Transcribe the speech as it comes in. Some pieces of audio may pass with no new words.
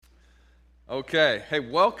Okay. Hey,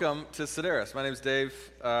 welcome to Sedaris. My name is Dave.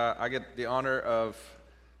 I get the honor of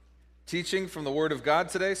teaching from the Word of God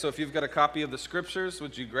today. So if you've got a copy of the Scriptures,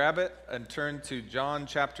 would you grab it and turn to John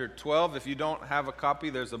chapter 12? If you don't have a copy,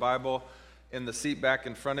 there's a Bible in the seat back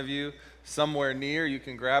in front of you. Somewhere near, you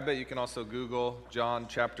can grab it. You can also Google John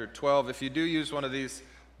chapter 12. If you do use one of these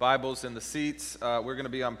Bibles in the seats, we're going to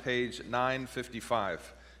be on page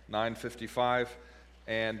 955. 955.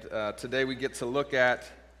 And today we get to look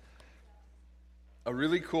at a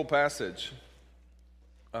really cool passage,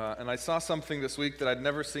 and I saw something this week that I'd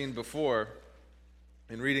never seen before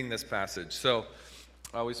in reading this passage. So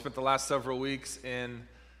we spent the last several weeks in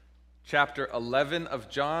chapter 11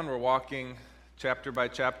 of John. We're walking chapter by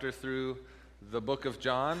chapter through the book of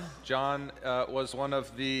John. John was one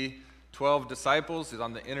of the 12 disciples. He's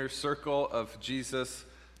on the inner circle of Jesus'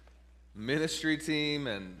 ministry team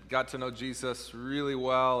and got to know Jesus really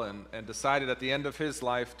well and decided at the end of his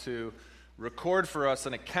life to record for us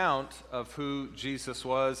an account of who Jesus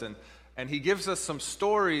was, and he gives us some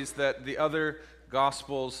stories that the other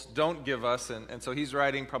Gospels don't give us, and so he's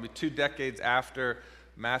writing probably 2 decades after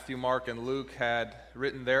Matthew, Mark, and Luke had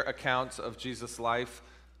written their accounts of Jesus' life,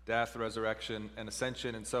 death, resurrection, and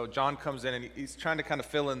ascension, and so John comes in and he's trying to kind of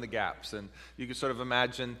fill in the gaps, and you can sort of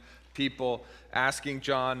imagine people asking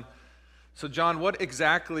John, "So John, what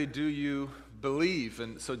exactly do you believe?"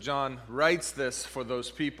 And so John writes this for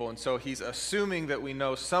those people, and so he's assuming that we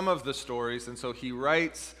know some of the stories, and so he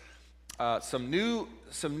writes some new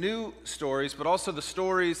stories, but also the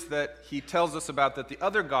stories that he tells us about that the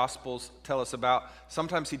other Gospels tell us about.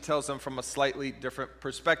 Sometimes he tells them from a slightly different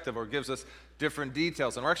perspective or gives us different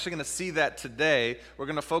details, and we're actually going to see that today. We're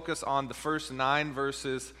going to focus on the first 9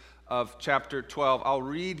 verses of chapter 12. I'll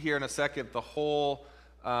read here in a second the whole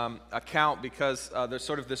account because there's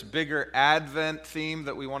sort of this bigger Advent theme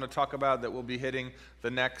that we want to talk about that we'll be hitting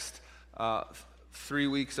the next 3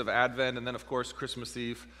 weeks of Advent, and then of course Christmas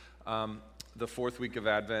Eve, the 4th week of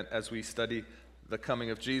Advent, as we study the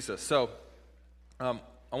coming of Jesus. So I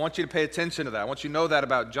want you to pay attention to that. I want you to know that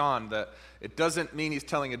about John, that it doesn't mean he's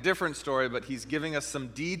telling a different story, but he's giving us some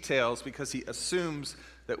details because he assumes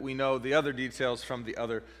that we know the other details from the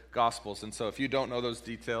other Gospels. And so if you don't know those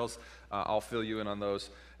details, I'll fill you in on those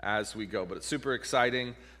as we go. But it's super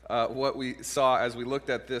exciting what we saw as we looked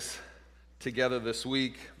at this together this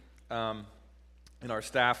week in our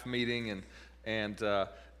staff meeting, and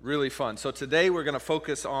really fun. So today we're going to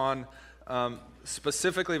focus on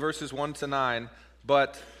specifically verses 1 to 9,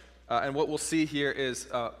 but and what we'll see here is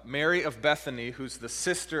Mary of Bethany, who's the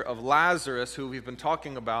sister of Lazarus, who we've been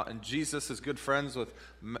talking about, and Jesus is good friends with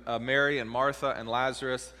Mary and Martha and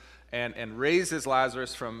Lazarus, and raises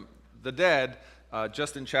Lazarus from the dead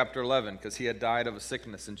just in chapter 11, because he had died of a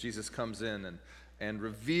sickness, and Jesus comes in and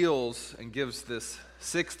reveals and gives this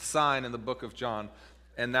 6th sign in the book of John,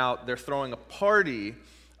 and now they're throwing a party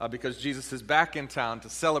because Jesus is back in town to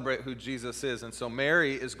celebrate who Jesus is, and so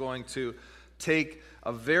Mary is going to take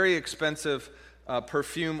a very expensive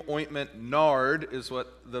perfume ointment. Nard is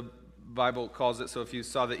what the Bible calls it. So if you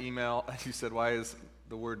saw the email and you said, "Why is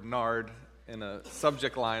the word nard in a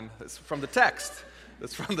subject line?" It's from the text.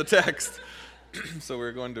 It's from the text. So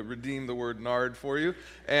we're going to redeem the word nard for you,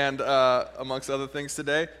 and amongst other things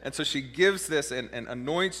today. And so she gives this and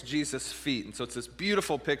anoints Jesus' feet. And so it's this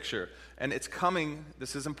beautiful picture. And it's coming,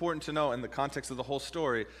 this is important to know in the context of the whole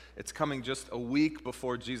story, it's coming just a week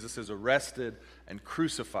before Jesus is arrested and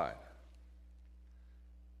crucified.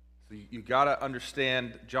 So you got to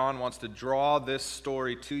understand, John wants to draw this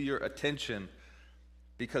story to your attention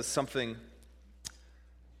because something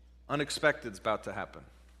unexpected is about to happen.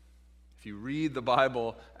 If you read the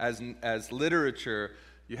Bible as literature,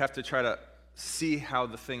 you have to try to see how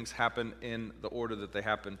the things happen in the order that they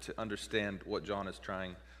happen to understand what John is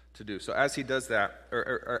trying to do. So as he does that,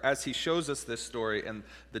 or as he shows us this story and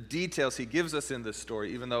the details he gives us in this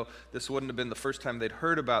story, even though this wouldn't have been the first time they'd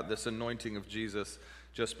heard about this anointing of Jesus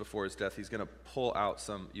just before his death, he's going to pull out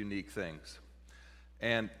some unique things.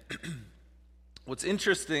 And what's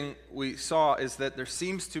interesting we saw is that there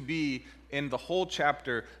seems to be in the whole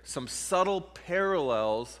chapter some subtle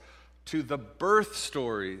parallels to the birth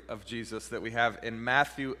story of Jesus that we have in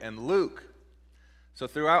Matthew and Luke. So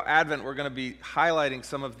throughout Advent, we're going to be highlighting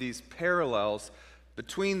some of these parallels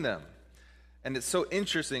between them. And it's so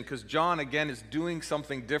interesting because John, again, is doing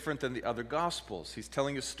something different than the other Gospels. He's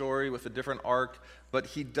telling a story with a different arc, but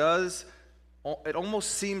it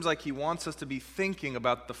almost seems like he wants us to be thinking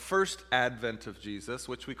about the first advent of Jesus,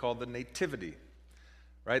 which we call the Nativity,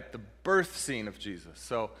 right? The birth scene of Jesus.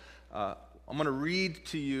 So I'm going to read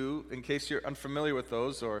to you, in case you're unfamiliar with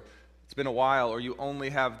those, or it's been a while, or you only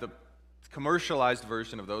have the commercialized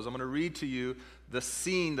version of those. I'm going to read to you the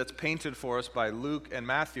scene that's painted for us by Luke and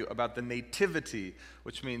Matthew about the Nativity,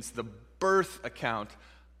 which means the birth account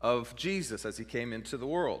of Jesus as he came into the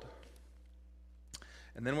world.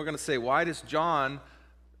 And then we're going to say, why does John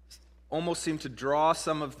almost seem to draw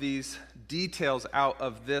some of these details out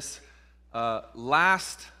of this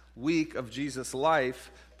last week of Jesus'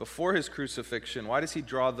 life before his crucifixion? Why does he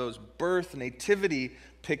draw those birth nativity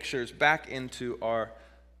pictures back into our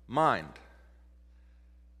mind?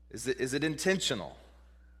 Is it intentional?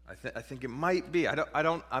 I think it might be.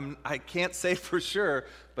 I can't say for sure,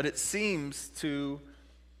 but it seems too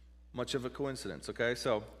much of a coincidence. Okay,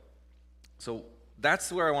 so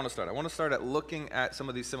that's where I want to start. I want to start at looking at some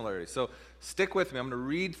of these similarities. So stick with me. I'm going to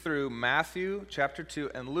read through Matthew chapter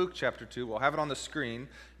 2 and Luke chapter 2. We'll have it on the screen.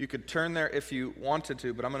 You could turn there if you wanted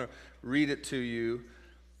to, but I'm going to read it to you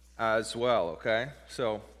as well, okay?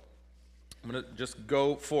 So I'm going to just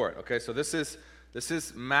go for it, okay? So this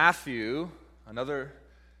is Matthew, another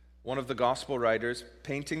one of the gospel writers,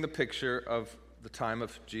 painting the picture of the time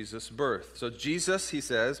of Jesus' birth. So Jesus, he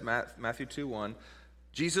says, Matthew 2:1,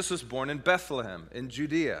 Jesus was born in Bethlehem in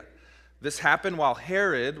Judea. This happened while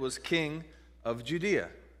Herod was king of Judea.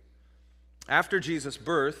 After Jesus'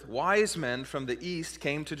 birth, wise men from the east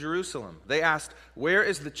came to Jerusalem. They asked, "Where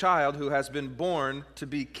is the child who has been born to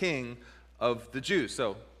be king of the Jews?"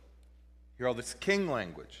 So, hear all this king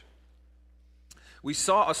language. "We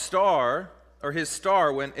saw a star, or his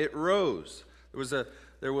star, when it rose."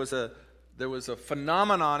 There was a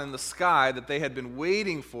phenomenon in the sky that they had been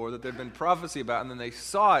waiting for, that there had been prophecy about, and then they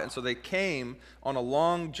saw it, and so they came on a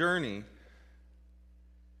long journey,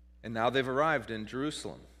 and now they've arrived in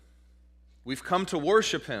Jerusalem. "We've come to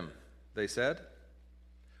worship him," they said.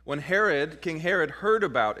 When King Herod heard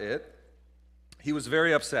about it, he was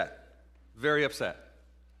very upset. Very upset.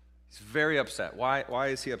 He's very upset. Why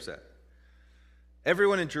is he upset?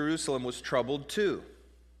 Everyone in Jerusalem was troubled too.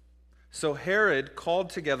 So Herod called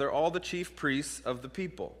together all the chief priests of the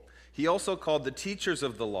people. He also called the teachers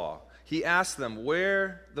of the law. He asked them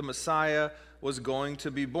where the Messiah was going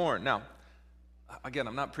to be born. Now, again,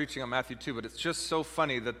 I'm not preaching on Matthew 2, but it's just so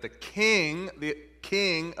funny that the king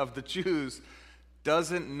of the Jews,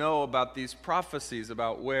 doesn't know about these prophecies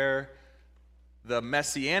about where the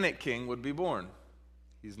Messianic king would be born.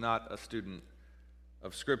 He's not a student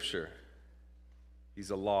of Scripture. He's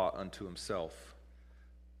a law unto himself.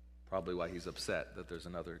 Probably why he's upset that there's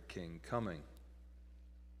another king coming.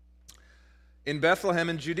 "In Bethlehem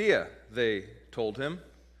in Judea," they told him,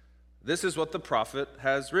 "this is what the prophet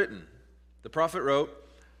has written." The prophet wrote,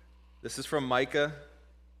 this is from Micah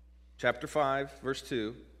chapter 5, verse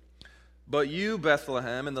 2, "But you,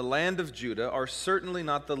 Bethlehem, in the land of Judah, are certainly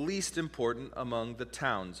not the least important among the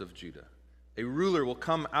towns of Judah. A ruler will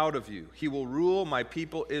come out of you. He will rule my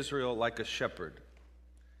people Israel like a shepherd."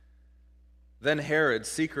 Then Herod,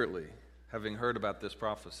 secretly, having heard about this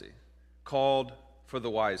prophecy, called for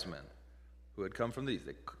the wise men who had come from the east.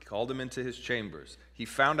 They called him into his chambers. He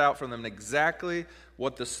found out from them exactly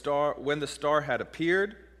when the star had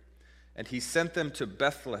appeared, and he sent them to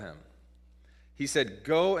Bethlehem. He said,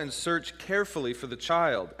 "Go and search carefully for the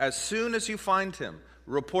child. As soon as you find him,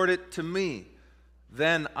 report it to me.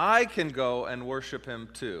 Then I can go and worship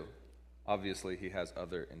him too." Obviously, he has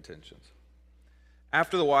other intentions.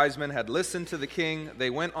 After the wise men had listened to the king, they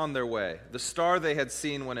went on their way. The star they had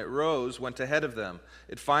seen when it rose went ahead of them.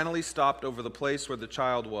 It finally stopped over the place where the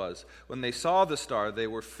child was. When they saw the star, they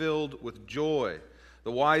were filled with joy.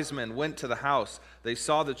 The wise men went to the house. They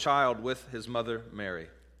saw the child with his mother Mary.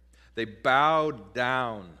 They bowed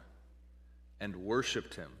down and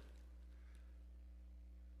worshiped him.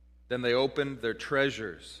 Then they opened their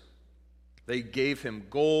treasures. They gave him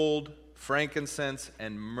gold, frankincense,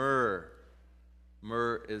 and myrrh.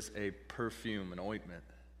 Myrrh is a perfume, an ointment.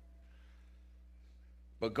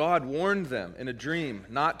 But God warned them in a dream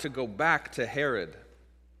not to go back to Herod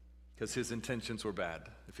because his intentions were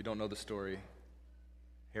bad. If you don't know the story,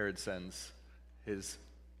 Herod sends his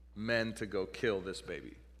men to go kill this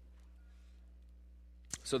baby.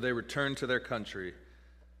 So they returned to their country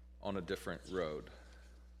on a different road.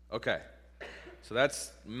 Okay, so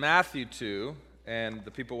that's Matthew 2. And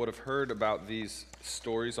the people would have heard about these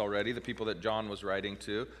stories already, the people that John was writing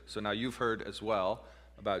to. So now you've heard as well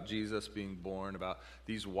about Jesus being born, about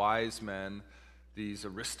these wise men, these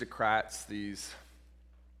aristocrats, these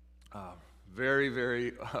very,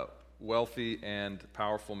 very wealthy and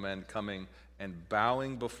powerful men coming and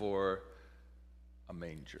bowing before a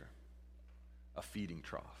manger, a feeding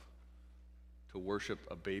trough, to worship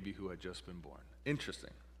a baby who had just been born.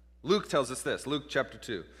 Interesting. Luke tells us this, Luke chapter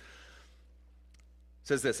 2. It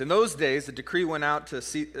says this, "In those days, a decree went out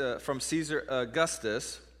from Caesar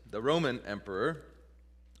Augustus, the Roman emperor,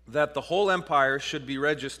 that the whole empire should be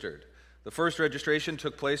registered. The first registration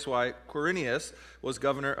took place while Quirinius was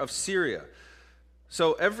governor of Syria.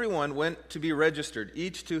 So everyone went to be registered,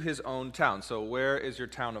 each to his own town." So where is your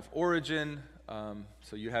town of origin?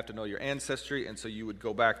 So you have to know your ancestry, and so you would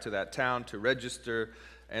go back to that town to register.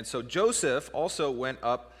 And so Joseph also went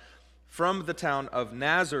up from the town of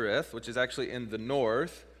Nazareth, which is actually in the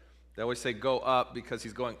north. They always say go up because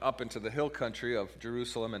he's going up into the hill country of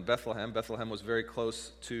Jerusalem and Bethlehem. Bethlehem was very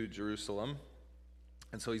close to Jerusalem,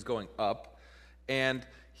 and so he's going up. And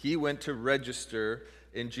he went to register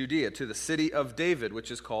in Judea to the city of David,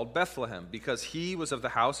 which is called Bethlehem, because he was of the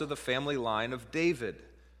house of the family line of David.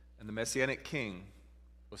 And the Messianic king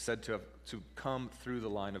was said to come through the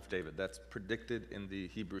line of David. That's predicted in the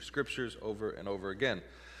Hebrew Scriptures over and over again.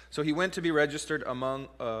 So he went to be registered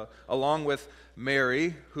along with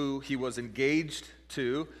Mary, who he was engaged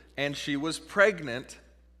to, and she was pregnant.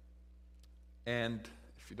 And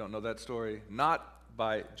if you don't know that story, not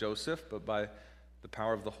by Joseph, but by the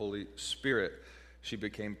power of the Holy Spirit, she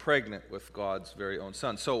became pregnant with God's very own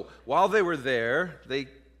Son. So while they were there,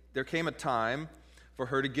 there came a time for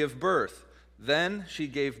her to give birth. Then she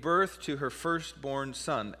gave birth to her firstborn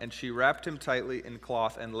son, and she wrapped him tightly in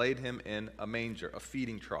cloth and laid him in a manger, a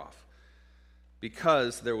feeding trough,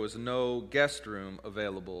 because there was no guest room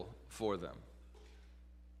available for them,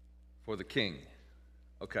 for the king.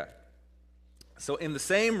 Okay. So in the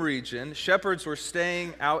same region, shepherds were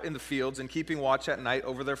staying out in the fields and keeping watch at night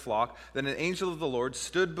over their flock. Then an angel of the Lord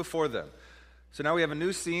stood before them. So now we have a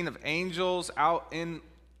new scene of angels out in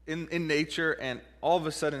nature, and all of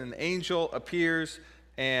a sudden an angel appears,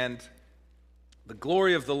 and the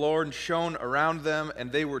glory of the Lord shone around them,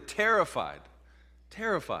 and they were terrified.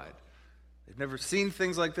 They'd never seen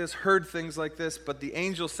things like this, heard things like this, but the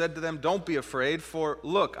angel said to them, "Don't be afraid, for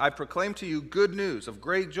look, I proclaim to you good news of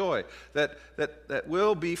great joy that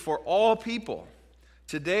will be for all people.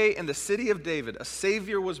 Today in the city of David a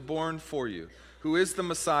Savior was born for you, who is the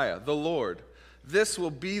Messiah, the Lord. This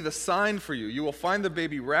will be the sign for you. You will find the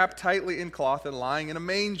baby wrapped tightly in cloth and lying in a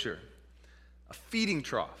manger," a feeding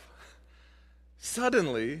trough.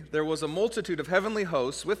 "Suddenly there was a multitude of heavenly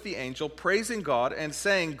hosts with the angel, praising God and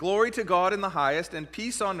saying, 'Glory to God in the highest, and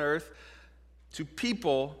peace on earth to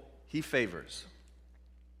people he favors.'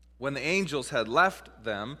 When the angels had left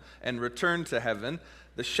them and returned to heaven,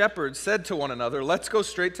 the shepherds said to one another, 'Let's go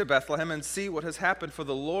straight to Bethlehem and see what has happened, for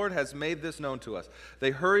the Lord has made this known to us.'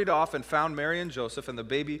 They hurried off and found Mary and Joseph, and the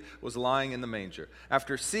baby was lying in the manger.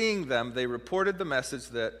 After seeing them, they reported the message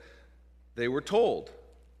that they were told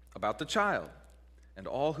about the child. And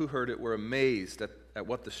all who heard it were amazed at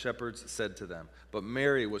what the shepherds said to them. But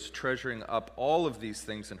Mary was treasuring up all of these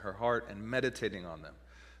things in her heart and meditating on them.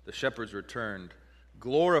 The shepherds returned,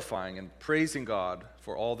 glorifying and praising God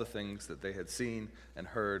for all the things that they had seen and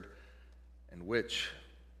heard, and which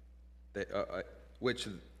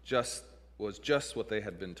was just what they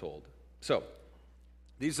had been told." So,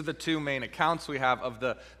 these are the two main accounts we have of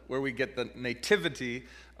where we get the nativity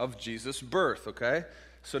of Jesus' birth, okay?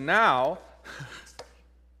 So now,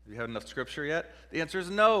 do you have enough scripture yet? The answer is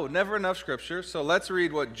no, never enough scripture. So let's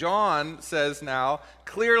read what John says now,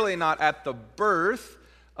 clearly not at the birth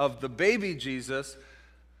of the baby Jesus,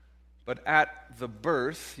 but at the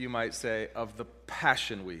birth, you might say, of the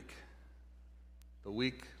Passion Week, the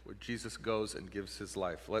week where Jesus goes and gives his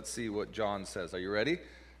life. Let's see what John says. Are you ready?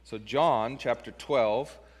 So John chapter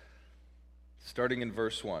 12, starting in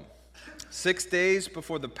verse 1. 6 days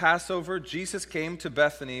before the Passover, Jesus came to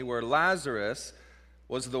Bethany, where Lazarus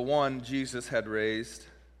was the one Jesus had raised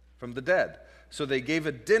from the dead. So they gave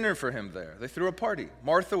a dinner for him there. They threw a party.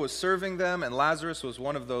 Martha was serving them, and Lazarus was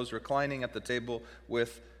one of those reclining at the table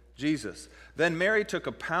with Jesus. Then Mary took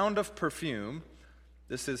a pound of perfume.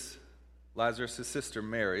 This is Lazarus' sister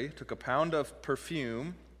Mary. Took a pound of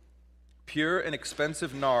perfume, pure and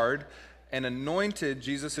expensive nard, and anointed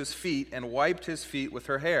Jesus' feet and wiped his feet with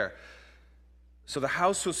her hair. So the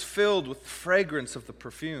house was filled with fragrance of the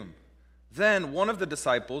perfume. Then one of the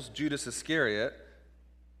disciples, Judas Iscariot,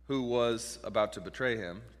 who was about to betray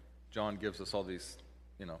him, John gives us all these,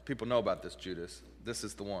 people know about this Judas. This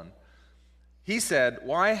is the one. He said,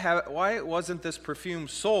 why wasn't this perfume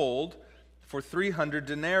sold for 300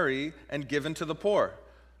 denarii and given to the poor?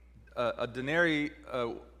 A denarii,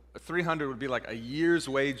 300 would be like a year's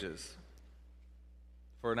wages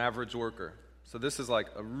for an average worker. So this is like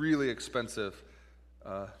a really expensive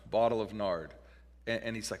bottle of nard.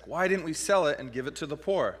 And he's like, why didn't we sell it and give it to the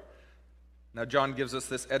poor? Now John gives us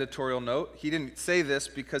this editorial note. He didn't say this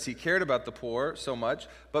because he cared about the poor so much,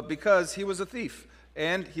 but because he was a thief.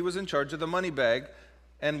 and he was in charge of the money bag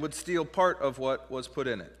and would steal part of what was put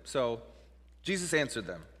in it. So Jesus answered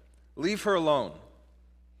them, "Leave her alone.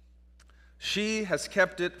 She has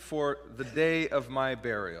kept it for the day of my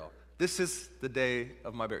burial." This is the day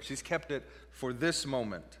of my burial. She's kept it for this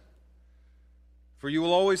moment. "For you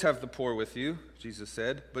will always have the poor with you," Jesus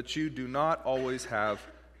said, "but you do not always have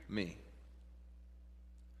me."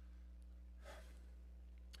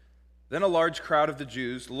 Then a large crowd of the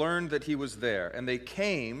Jews learned that he was there, and they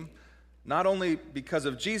came not only because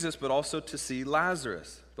of Jesus, but also to see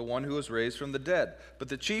Lazarus, the one who was raised from the dead. But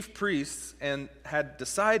the chief priests had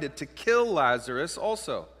decided to kill Lazarus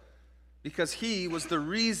also, because he was the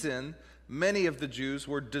reason many of the Jews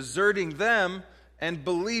were deserting them and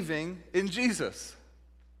believing in Jesus.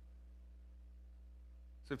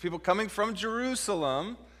 So people coming from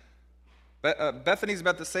Jerusalem, Bethany is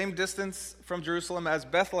about the same distance from Jerusalem as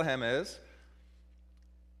Bethlehem is,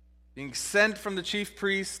 being sent from the chief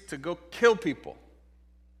priests to go kill people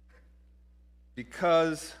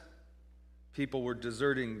because people were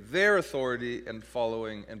deserting their authority and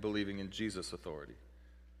following and believing in Jesus' authority.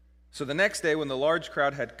 So the next day, when the large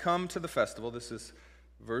crowd had come to the festival, this is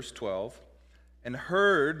verse 12, and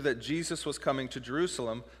heard that Jesus was coming to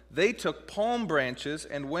Jerusalem, they took palm branches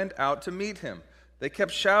and went out to meet him. They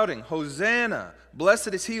kept shouting, "Hosanna!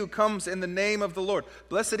 Blessed is he who comes in the name of the Lord.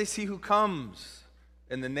 Blessed is he who comes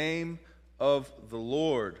in the name of the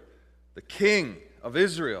Lord, the King of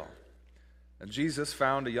Israel." And Jesus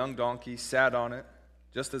found a young donkey, sat on it,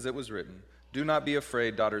 just as it was written, "Do not be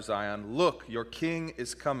afraid, daughter Zion. Look, your king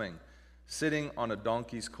is coming, sitting on a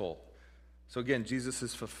donkey's colt." So again, Jesus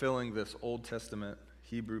is fulfilling this Old Testament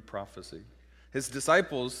Hebrew prophecy. His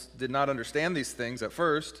disciples did not understand these things at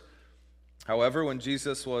first. However, when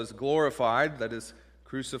Jesus was glorified, that is,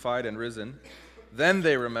 crucified and risen, then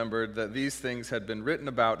they remembered that these things had been written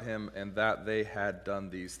about him and that they had done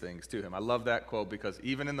these things to him. I love that quote because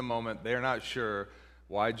even in the moment, they're not sure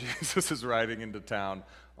why Jesus is riding into town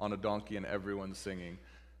on a donkey and everyone's singing,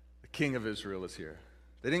 "The King of Israel is here."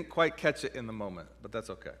 They didn't quite catch it in the moment, but that's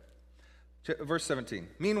okay. Verse 17,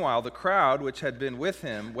 "Meanwhile, the crowd which had been with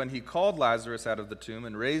him when he called Lazarus out of the tomb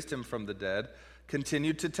and raised him from the dead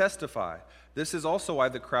continued to testify. This is also why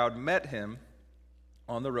the crowd met him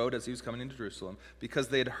on the road as he was coming into Jerusalem, because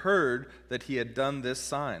they had heard that he had done this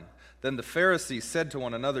sign. Then the Pharisees said to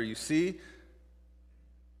one another, 'You see,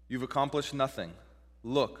 you've accomplished nothing.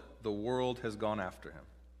 Look, the world has gone after him.'"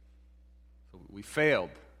 So we failed.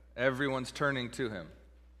 Everyone's turning to him,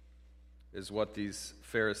 is what these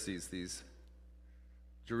Pharisees, these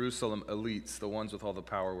Jerusalem elites, the ones with all the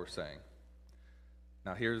power, were saying.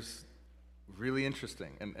 Now here's really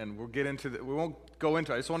interesting, and we'll get into we won't go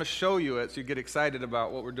into it. I just want to show you it so you get excited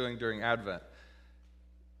about what we're doing during Advent.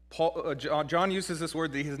 John uses this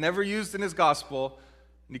word that he's never used in his gospel,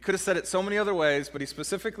 and he could have said it so many other ways, but he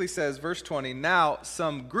specifically says, verse 20, "Now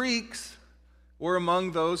some Greeks were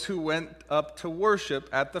among those who went up to worship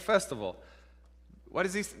at the festival." What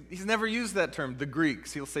is he's never used that term, the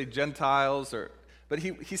Greeks. He'll say Gentiles, but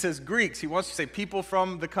he says Greeks. He wants to say people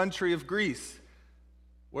from the country of Greece.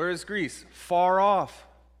 Where is Greece? Far off.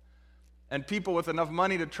 And people with enough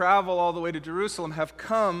money to travel all the way to Jerusalem have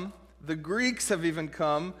come. The Greeks have even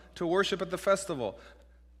come to worship at the festival.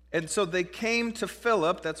 And so they came to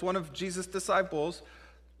Philip, that's one of Jesus' disciples,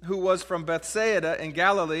 who was from Bethsaida in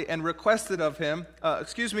Galilee, and requested of him,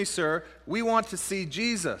 "Excuse me, sir, we want to see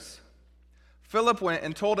Jesus." Philip went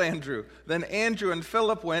and told Andrew. Then Andrew and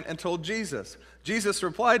Philip went and told Jesus. Jesus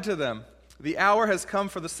replied to them, "The hour has come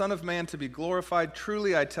for the Son of Man to be glorified.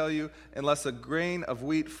 Truly, I tell you, unless a grain of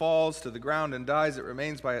wheat falls to the ground and dies, it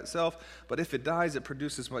remains by itself. But if it dies, it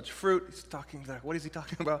produces much fruit." He's talking there. What is he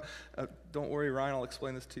talking about? Don't worry, Ryan, I'll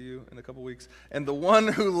explain this to you in a couple weeks. "And the one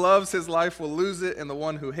who loves his life will lose it, and the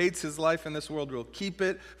one who hates his life in this world will keep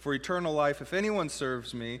it for eternal life. If anyone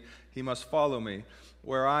serves me, he must follow me.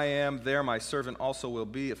 Where I am, there my servant also will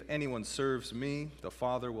be. If anyone serves me, the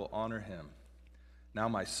Father will honor him. Now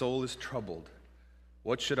my soul is troubled.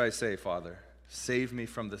 What should I say, Father? Save me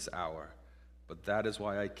from this hour. But that is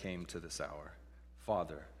why I came to this hour.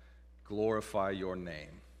 Father, glorify your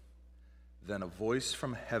name." Then a voice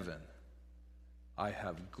from heaven, "I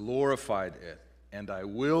have glorified it, and I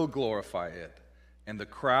will glorify it." And the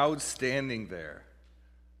crowd standing there,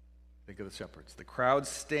 think of the shepherds, the crowd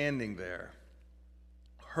standing there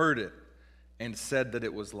heard it and said that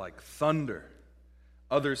it was like thunder.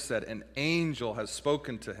 Others said, "An angel has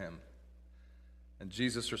spoken to him." And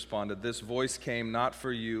Jesus responded, "This voice came not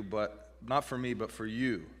for me, but for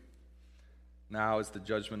you. Now is the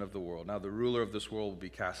judgment of the world. Now the ruler of this world will be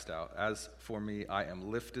cast out. As for me, I am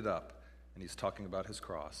lifted up." And he's talking about his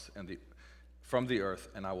cross. And from the earth,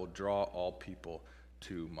 and I will draw all people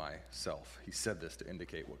to myself. He said this to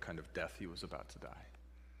indicate what kind of death he was about to die.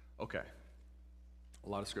 Okay, a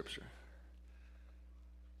lot of scripture.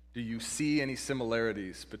 Do you see any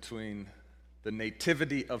similarities between the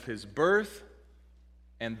nativity of his birth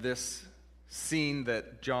and this scene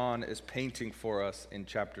that John is painting for us in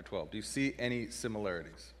chapter 12? Do you see any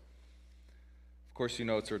similarities? Of course, you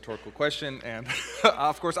know it's a rhetorical question, and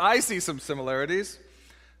of course I see some similarities.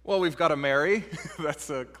 Well, we've got a Mary.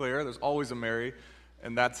 That's clear. There's always a Mary,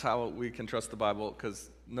 and that's how we can trust the Bible, because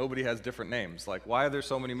nobody has different names. Like, why are there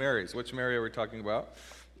so many Marys? Which Mary are we talking about?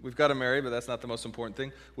 We've got a Mary, but that's not the most important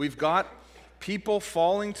thing. We've got people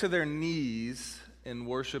falling to their knees in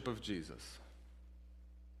worship of Jesus.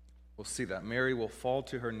 We'll see that. Mary will fall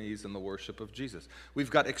to her knees in the worship of Jesus. We've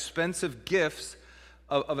got expensive gifts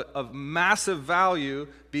of massive value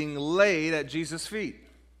being laid at Jesus' feet,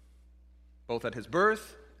 both at his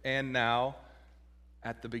birth and now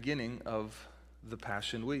at the beginning of the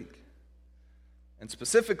Passion Week. And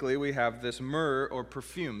specifically, we have this myrrh or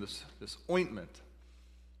perfume, this ointment,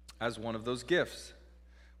 as one of those gifts.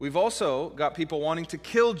 We've also got people wanting to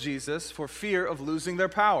kill Jesus for fear of losing their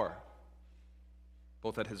power,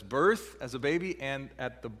 both at his birth as a baby and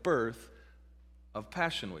at the birth of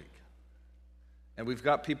Passion Week. And we've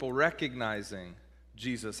got people recognizing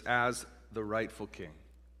Jesus as the rightful king.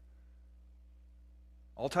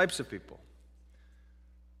 All types of people.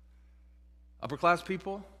 Upper class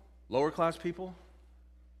people, lower class people.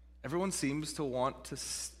 Everyone seems to want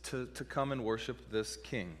to come and worship this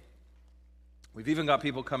king. We've even got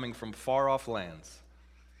people coming from far off lands.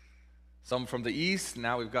 Some from the east,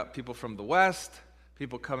 now we've got people from the west,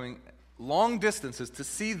 people coming long distances to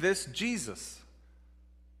see this Jesus.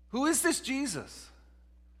 Who is this Jesus?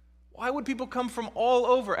 Why would people come from all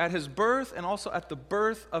over at his birth and also at the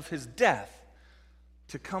birth of his death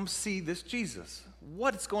to come see this Jesus?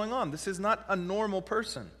 What's going on? This is not a normal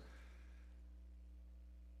person.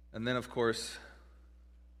 And then, of course,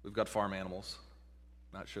 we've got farm animals.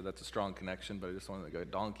 Not sure that's a strong connection, but I just wanted to go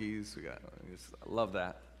donkeys. I love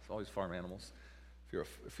that. It's always farm animals.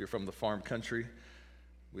 If you're from the farm country,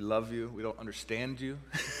 we love you. We don't understand you.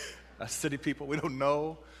 As city people, we don't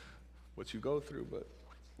know what you go through, but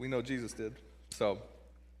we know Jesus did. So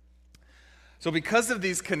because of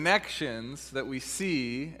these connections that we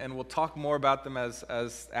see, and we'll talk more about them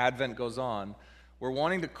as Advent goes on, we're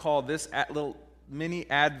wanting to call this little mini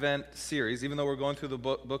Advent series, even though we're going through the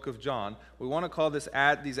book of John, we want to call these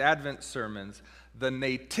Advent sermons the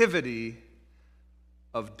Nativity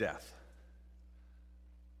of Death.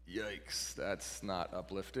 Yikes, that's not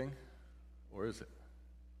uplifting, or is it?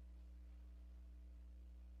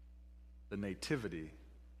 The Nativity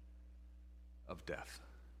of Death.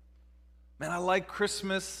 Man, I like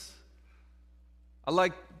Christmas. I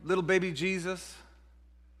like little baby Jesus.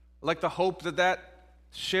 I like the hope that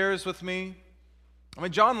shares with me. I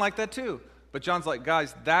mean, John liked that too. But John's like,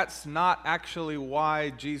 guys, that's not actually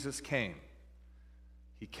why Jesus came.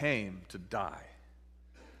 He came to die.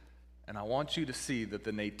 And I want you to see that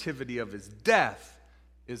the nativity of his death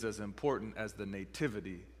is as important as the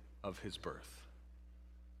nativity of his birth.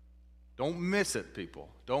 Don't miss it, people.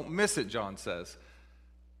 Don't miss it, John says.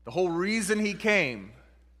 The whole reason he came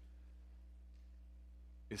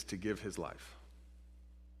is to give his life.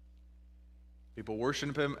 People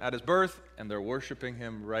worship him at his birth, and they're worshiping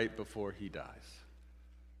him right before he dies.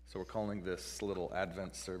 So we're calling this little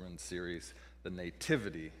Advent sermon series the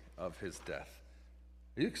Nativity of his death.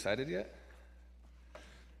 Are you excited yet?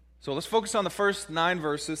 So let's focus on the first 9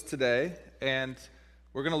 verses today, and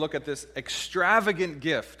we're going to look at this extravagant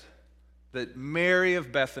gift that Mary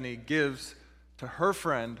of Bethany gives to her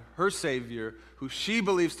friend, her Savior, who she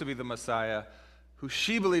believes to be the Messiah, who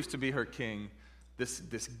she believes to be her King. This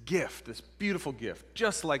gift, this beautiful gift,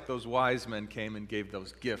 just like those wise men came and gave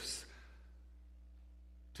those gifts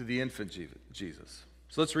to the infant Jesus.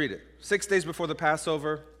 So let's read it. 6 days before the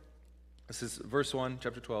Passover, this is verse 1,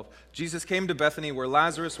 chapter 12. Jesus came to Bethany where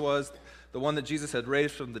Lazarus was, the one that Jesus had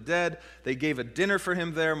raised from the dead. They gave a dinner for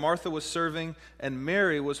him there. Martha was serving, and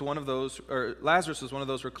Lazarus was one of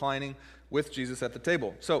those reclining with Jesus at the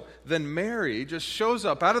table. So then Mary just shows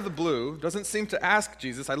up out of the blue, doesn't seem to ask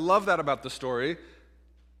Jesus. I love that about the story.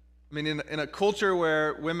 I mean, in a culture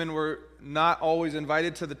where women were not always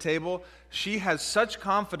invited to the table, she has such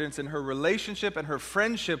confidence in her relationship and her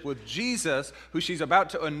friendship with Jesus, who she's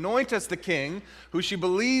about to anoint as the king, who she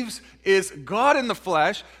believes is God in the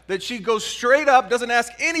flesh, that she goes straight up, doesn't ask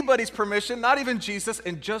anybody's permission, not even Jesus,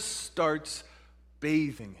 and just starts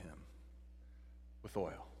bathing him with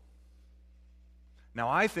oil. Now,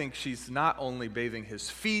 I think she's not only bathing his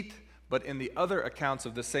feet, But in the other accounts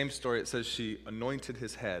of the same story, it says she anointed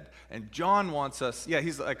his head. And John wants us,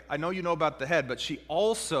 he's like, I know you know about the head, but she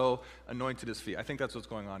also anointed his feet. I think that's what's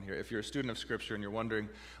going on here. If you're a student of Scripture and you're wondering,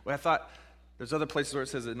 well, I thought there's other places where it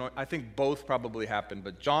says anoint. I think both probably happened,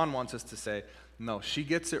 but John wants us to say, no, she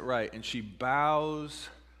gets it right, and she bows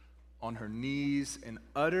on her knees in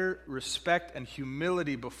utter respect and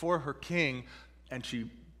humility before her king, and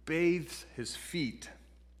she bathes his feet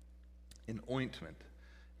in ointment,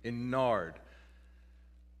 in nard,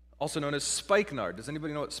 also known as spikenard. Does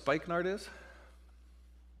anybody know what spikenard is?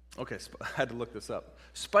 Okay, I had to look this up.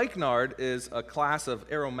 Spikenard is a class of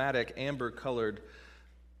aromatic amber-colored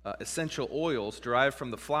essential oils derived from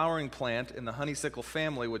the flowering plant in the honeysuckle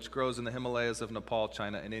family, which grows in the Himalayas of Nepal,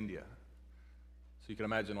 China, and India. So you can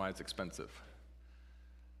imagine why it's expensive.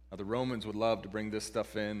 Now, the Romans would love to bring this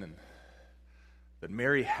stuff in, and that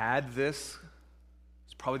Mary had this.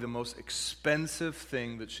 It's probably the most expensive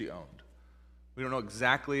thing that she owned. We don't know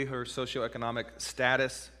exactly her socioeconomic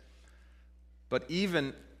status, but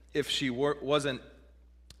even if she wasn't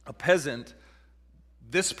a peasant,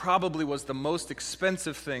 this probably was the most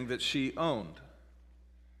expensive thing that she owned.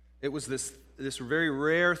 It was this very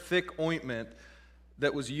rare, thick ointment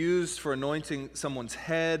that was used for anointing someone's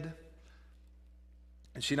head,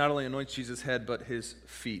 and she not only anoints Jesus' head, but his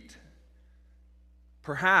feet.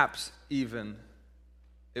 Perhaps even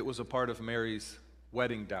it was a part of Mary's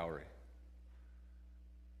wedding dowry.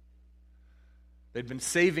 They'd been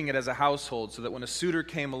saving it as a household so that when a suitor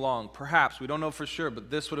came along, perhaps, we don't know for sure, but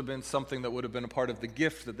this would have been something that would have been a part of the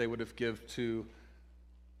gift that they would have given to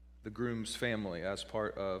the groom's family as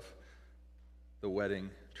part of the wedding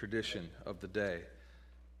tradition of the day.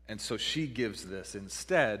 And so she gives this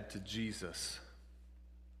instead to Jesus.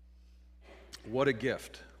 What a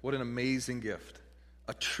gift. What an amazing gift.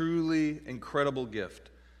 A truly incredible gift.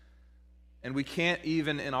 And we can't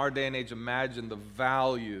even in our day and age imagine the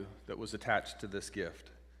value that was attached to this gift.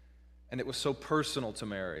 And it was so personal to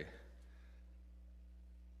Mary.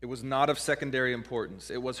 It was not of secondary importance.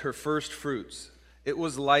 It was her first fruits. It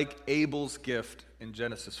was like Abel's gift in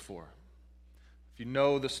Genesis 4. If you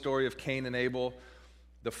know the story of Cain and Abel,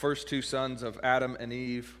 the first two sons of Adam and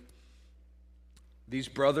Eve, these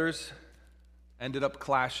brothers ended up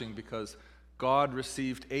clashing because God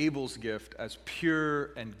received Abel's gift as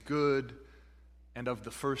pure and good and of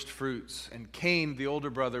the first fruits. And Cain, the older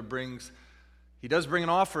brother, he does bring an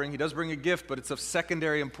offering, he does bring a gift, but it's of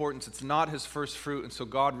secondary importance. It's not his first fruit, and so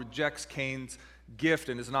God rejects Cain's gift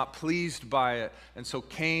and is not pleased by it. And so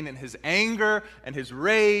Cain, in his anger and his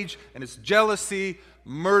rage and his jealousy,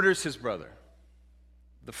 murders his brother.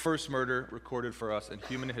 The first murder recorded for us in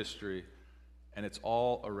human history, and it's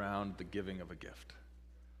all around the giving of a gift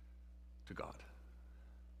to God.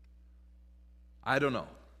 I don't know.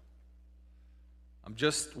 I'm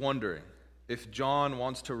just wondering if John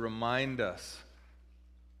wants to remind us,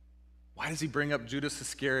 why does he bring up Judas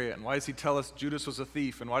Iscariot, and why does he tell us Judas was a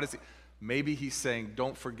thief, and maybe he's saying,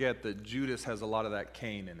 don't forget that Judas has a lot of that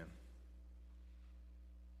Cain in him.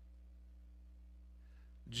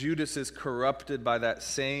 Judas is corrupted by that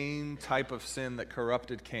same type of sin that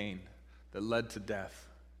corrupted Cain, that led to death.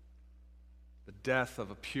 The death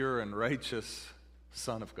of a pure and righteous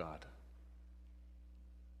Son of God.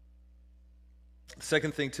 The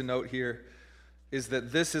second thing to note here is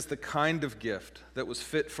that this is the kind of gift that was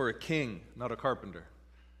fit for a king, not a carpenter.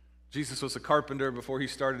 Jesus was a carpenter before he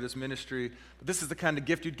started his ministry, but this is the kind of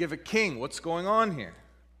gift you'd give a king. What's going on here?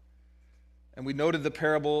 And we noted the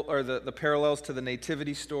parable or the parallels to the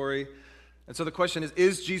Nativity story. And so the question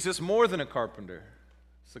is Jesus more than a carpenter?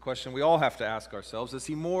 It's the question we all have to ask ourselves. Is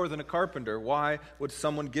he more than a carpenter? Why would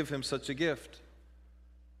someone give him such a gift?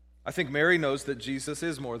 I think Mary knows that Jesus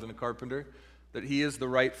is more than a carpenter, that he is the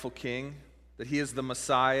rightful king, that he is the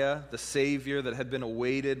Messiah, the Savior that had been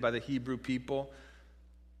awaited by the Hebrew people.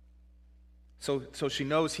 So she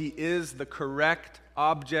knows he is the correct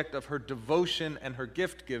object of her devotion and her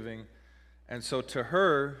gift-giving. And so to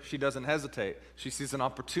her, she doesn't hesitate. She sees an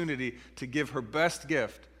opportunity to give her best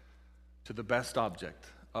gift to the best object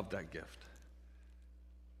of that gift.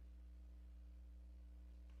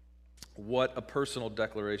 What a personal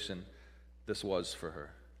declaration this was for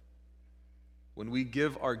her. When we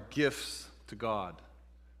give our gifts to God,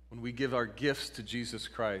 when we give our gifts to Jesus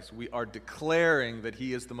Christ, we are declaring that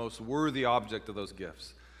he is the most worthy object of those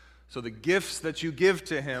gifts. So the gifts that you give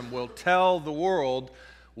to him will tell the world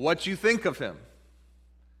what you think of him.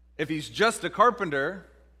 If he's just a carpenter,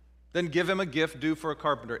 then give him a gift due for a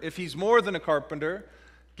carpenter. If he's more than a carpenter,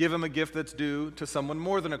 give him a gift that's due to someone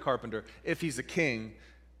more than a carpenter. If he's a king,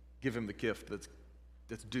 give him the gift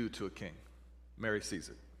that's due to a king. Mary sees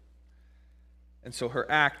it. And so her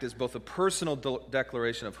act is both a personal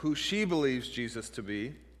declaration of who she believes Jesus to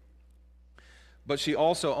be, but she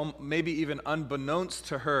also, maybe even unbeknownst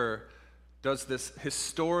to her, does this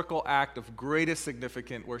historical act of greatest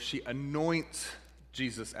significance where she anoints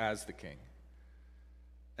Jesus as the king.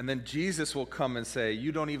 And then Jesus will come and say,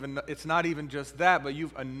 you don't even know, it's not even just that, but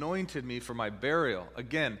you've anointed me for my burial.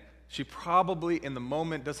 Again, she probably in the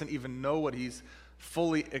moment doesn't even know what he's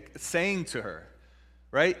fully saying to her,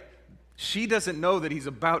 right? She doesn't know that he's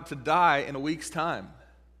about to die in a week's time.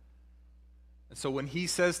 And so when he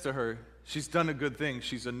says to her, she's done a good thing.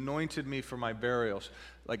 She's anointed me for my burial.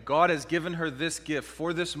 Like God has given her this gift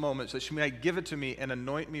for this moment so that she might give it to me and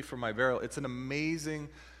anoint me for my burial. It's an amazing,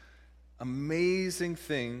 amazing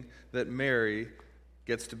thing that Mary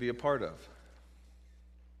gets to be a part of.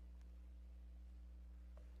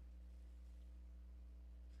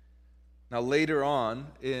 Now later on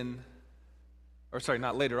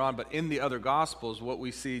not later on, but in the other Gospels, what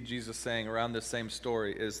we see Jesus saying around this same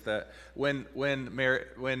story is that when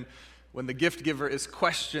the gift giver is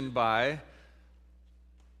questioned by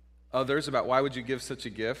others about why would you give such a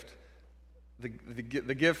gift, the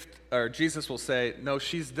gift, or Jesus will say, no,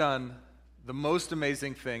 she's done the most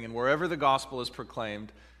amazing thing, and wherever the gospel is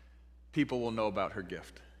proclaimed, people will know about her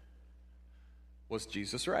gift. Was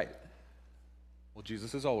Jesus right? Well,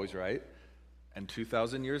 Jesus is always right. And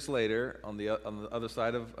 2,000 years later, on the other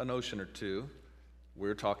side of an ocean or two,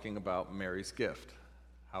 we're talking about Mary's gift.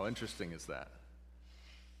 How interesting is that?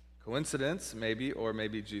 Coincidence, maybe, or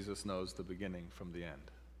maybe Jesus knows the beginning from the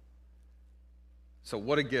end. So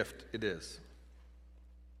what a gift it is.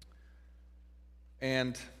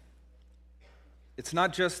 And it's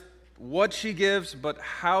not just what she gives, but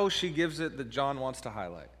how she gives it that John wants to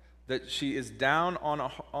highlight. That she is down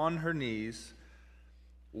on her knees,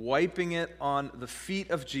 wiping it on the feet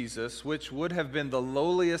of Jesus, which would have been the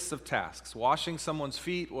lowliest of tasks. Washing someone's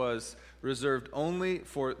feet was reserved only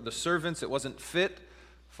for the servants. It wasn't fit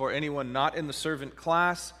for anyone not in the servant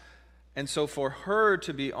class. And so for her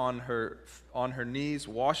to be on her knees,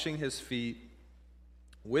 washing his feet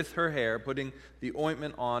with her hair, putting the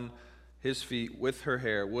ointment on his feet with her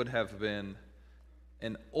hair, would have been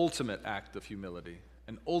an ultimate act of humility,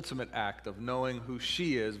 an ultimate act of knowing who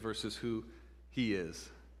she is versus who he is.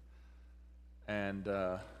 And,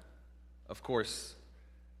 of course,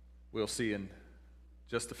 we'll see in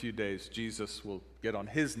just a few days, Jesus will get on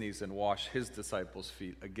his knees and wash his disciples'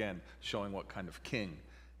 feet, again, showing what kind of king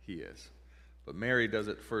he is. But Mary does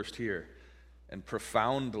it first here and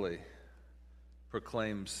profoundly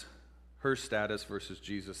proclaims her status versus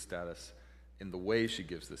Jesus' status in the way she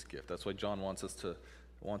gives this gift. That's why John wants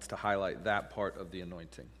to highlight that part of the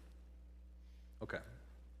anointing. Okay.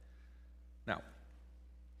 Now,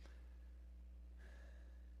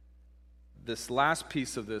 this last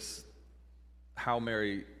piece of this, how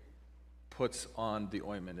Mary puts on the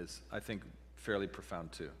ointment, is, I think, fairly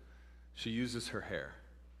profound too. She uses her hair.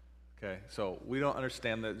 Okay, so we don't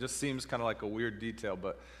understand that. It just seems kind of like a weird detail,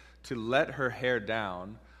 but to let her hair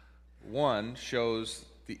down, one, shows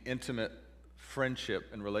the intimate friendship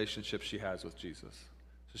and relationship she has with Jesus.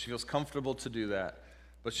 So she feels comfortable to do that,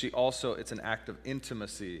 but she also, it's an act of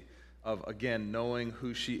intimacy, of, again, knowing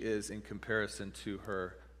who she is in comparison to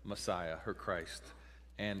her Messiah, her Christ.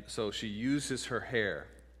 And so she uses her hair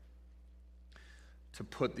to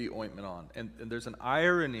put the ointment on. And there's an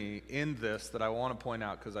irony in this that I want to point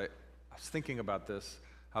out, because I was thinking about this,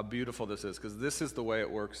 how beautiful this is, because this is the way it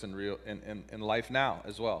works in life now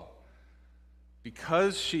as well.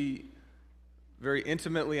 Because she very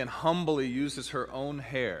intimately and humbly uses her own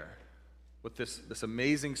hair with this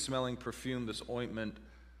amazing smelling perfume, this ointment.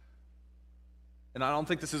 And I don't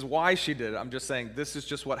think this is why she did it. I'm just saying this is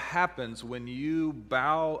just what happens when you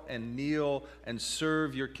bow and kneel and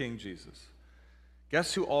serve your King Jesus.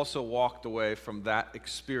 Guess who also walked away from that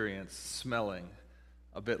experience smelling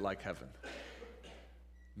a bit like heaven?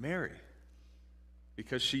 Mary.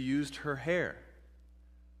 Because she used her hair.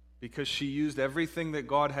 Because she used everything that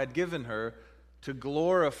God had given her to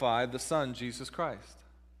glorify the Son, Jesus Christ,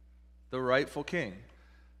 the rightful King.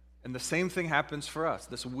 And the same thing happens for us.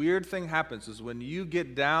 This weird thing happens is when you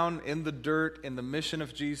get down in the dirt in the mission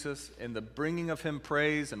of Jesus, in the bringing of him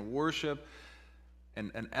praise and worship,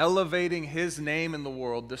 and elevating his name in the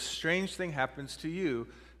world, this strange thing happens to you.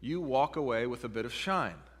 You walk away with a bit of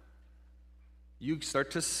shine. You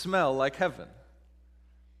start to smell like heaven.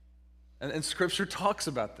 And Scripture talks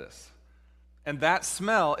about this. And that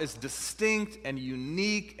smell is distinct and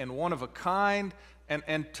unique and one of a kind.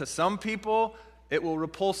 And to some people, it will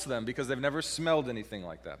repulse them because they've never smelled anything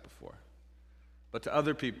like that before. But to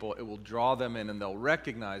other people, it will draw them in and they'll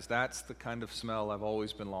recognize that's the kind of smell I've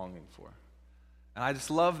always been longing for. And I just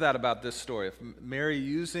love that about this story of Mary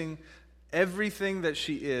using everything that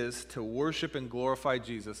she is to worship and glorify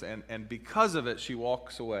Jesus, and because of it, she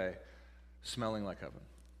walks away smelling like heaven.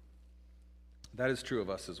 That is true of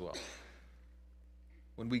us as well.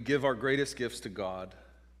 When we give our greatest gifts to God,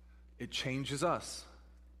 it changes us,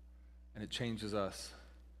 and it changes us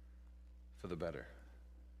for the better.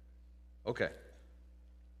 Okay,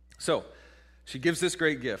 so she gives this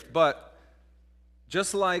great gift, but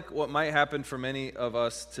just like what might happen for many of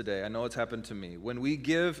us today, I know it's happened to me, when we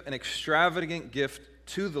give an extravagant gift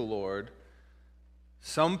to the Lord,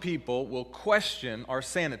 some people will question our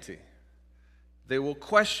sanity. They will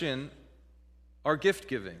question our gift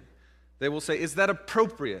giving. They will say, is that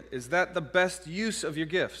appropriate? Is that the best use of your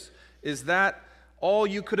gifts? Is that all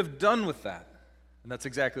you could have done with that? And that's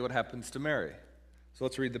exactly what happens to Mary. So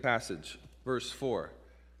let's read the passage. Verse 4.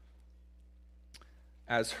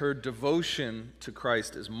 As her devotion to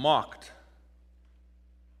Christ is mocked,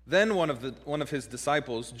 then one of his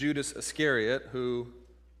disciples, Judas Iscariot, who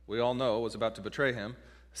we all know was about to betray him,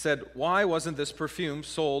 said, "Why wasn't this perfume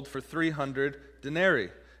sold for 300 denarii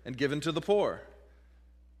and given to the poor?"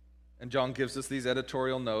 And John gives us these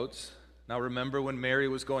editorial notes. Now remember, when Mary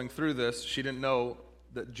was going through this, she didn't know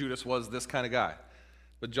that Judas was this kind of guy.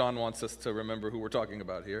 But John wants us to remember who we're talking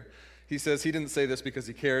about here. He says he didn't say this because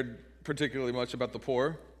he cared particularly much about the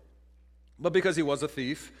poor, but because he was a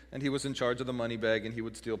thief, and he was in charge of the money bag, and he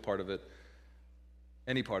would steal part of it,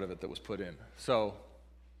 any part of it that was put in. So,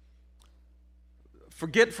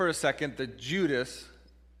 forget for a second that Judas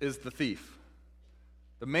is the thief.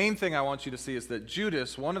 The main thing I want you to see is that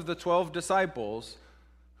Judas, one of the 12 disciples,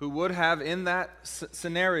 who would have in that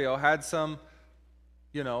scenario had some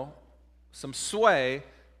sway,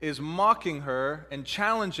 is mocking her and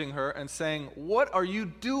challenging her and saying, "What are you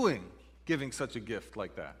doing giving such a gift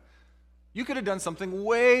like that? You could have done something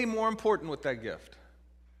way more important with that gift."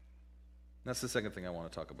 That's the second thing I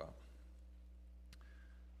want to talk about.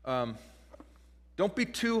 Don't be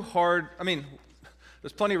too hard. I mean,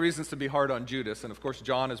 there's plenty of reasons to be hard on Judas, and of course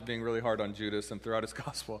John is being really hard on Judas, and throughout his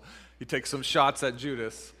gospel he takes some shots at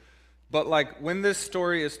Judas. But like when this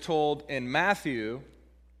story is told in Matthew,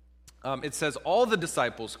 it says all the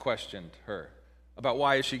disciples questioned her about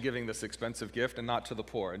why is she giving this expensive gift and not to the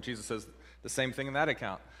poor. And Jesus says the same thing in that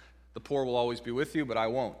account. The poor will always be with you, but I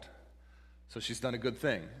won't. So she's done a good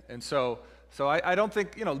thing. And so I don't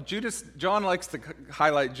think, Judas, John likes to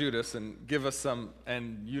highlight Judas and give us some,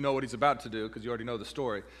 and you know what he's about to do because you already know the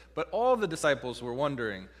story. But all the disciples were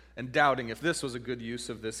wondering and doubting if this was a good use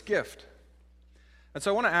of this gift. And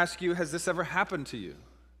so I want to ask you, has this ever happened to you?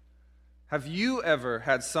 Have you ever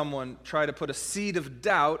had someone try to put a seed of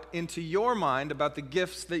doubt into your mind about the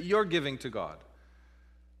gifts that you're giving to God?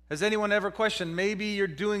 Has anyone ever questioned, maybe you're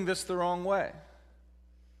doing this the wrong way?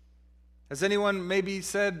 Has anyone maybe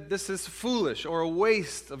said, this is foolish or a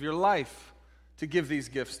waste of your life to give these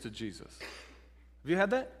gifts to Jesus? Have you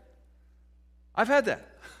had that? I've had that.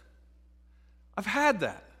 I've had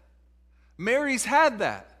that. Mary's had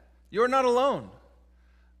that. You're not alone.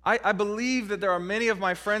 I believe that there are many of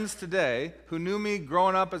my friends today who knew me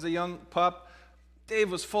growing up as a young pup. Dave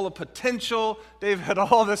was full of potential. Dave had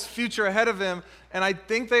all this future ahead of him. And I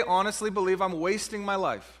think they honestly believe I'm wasting my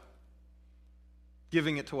life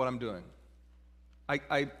giving it to what I'm doing.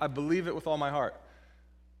 I believe it with all my heart,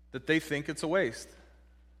 that they think it's a waste.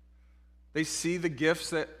 They see the gifts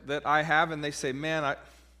that I have and they say, man, I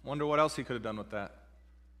wonder what else he could have done with that.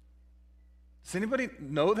 Does anybody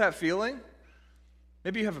know that feeling?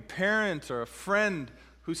 Maybe you have a parent or a friend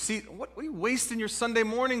who sees, what are you wasting your Sunday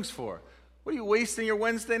mornings for? What are you wasting your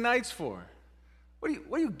Wednesday nights for? What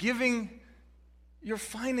are you giving your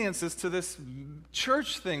finances to this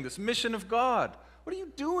church thing, this mission of God? What are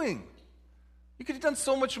you doing? You could have done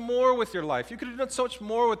so much more with your life. You could have done so much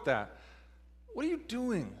more with that. What are you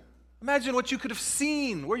doing? Imagine what you could have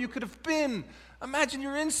seen, where you could have been. Imagine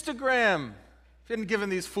your Instagram if you hadn't given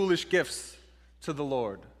these foolish gifts to the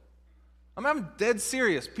Lord. I'm dead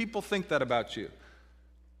serious. People think that about you.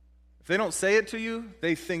 If they don't say it to you,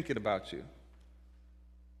 they think it about you.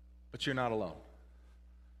 But you're not alone.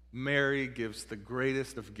 Mary gives the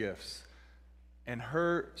greatest of gifts. And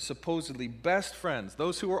her supposedly best friends,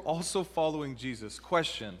 those who are also following Jesus,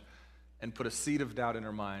 question and put a seed of doubt in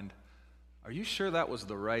her mind. Are you sure that was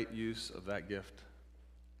the right use of that gift?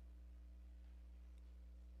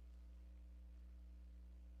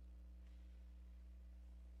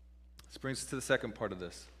 This brings us to the second part of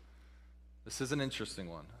this. This is an interesting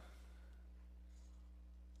one.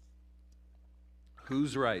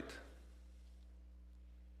 Who's right?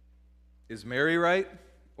 Is Mary right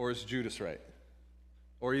or is Judas right?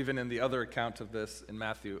 Or even in the other account of this in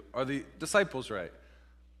Matthew, are the disciples right?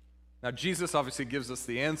 Now, Jesus obviously gives us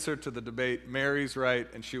the answer to the debate. Mary's right,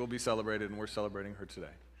 and she will be celebrated, and we're celebrating her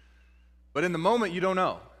today. But in the moment, you don't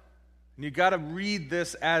know. And you got to read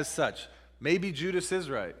this as such. Maybe Judas is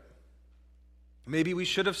right. Maybe we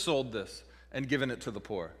should have sold this and given it to the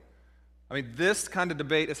poor. I mean, this kind of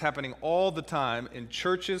debate is happening all the time in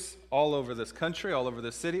churches all over this country, all over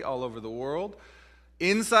this city, all over the world.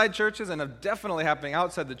 Inside churches, and definitely happening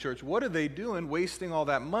outside the church. What are they doing wasting all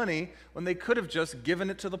that money when they could have just given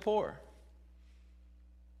it to the poor?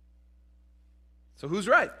 So who's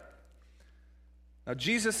right? Now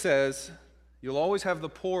Jesus says, you'll always have the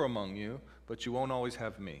poor among you, but you won't always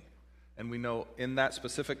have me. And we know in that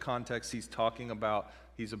specific context he's talking about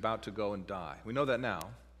he's about to go and die. We know that now.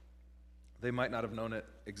 They might not have known it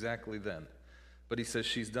exactly then. But he says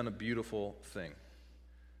she's done a beautiful thing.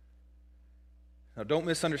 Now, don't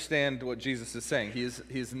misunderstand what Jesus is saying. He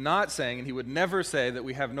is not saying, and he would never say, that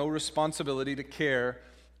we have no responsibility to care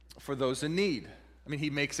for those in need. I mean, he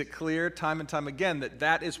makes it clear time and time again that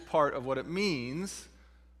that is part of what it means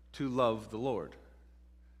to love the Lord.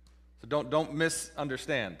 So don't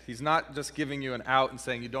misunderstand. He's not just giving you an out and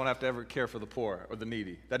saying you don't have to ever care for the poor or the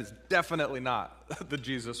needy. That is definitely not the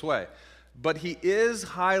Jesus way. But he is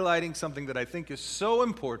highlighting something that I think is so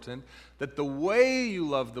important, that the way you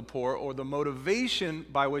love the poor, or the motivation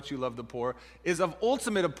by which you love the poor, is of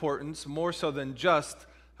ultimate importance, more so than just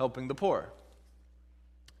helping the poor.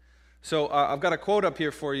 So I've got a quote up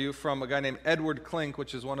here for you from a guy named Edward Klink,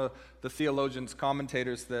 which is one of the theologians,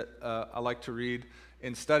 commentators that I like to read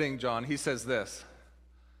in studying John. He says this.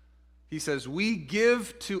 He says, "We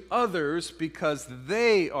give to others because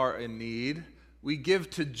they are in need. We give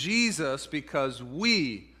to Jesus because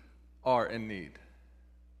we are in need."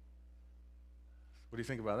 What do you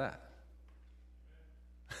think about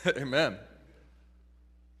that? Amen.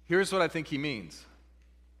 Here's what I think he means.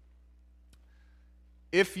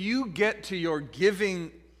 If you get to your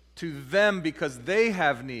giving to them because they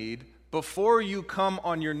have need, before you come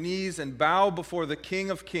on your knees and bow before the King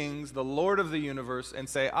of Kings, the Lord of the universe, and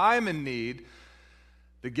say, "I'm in need,"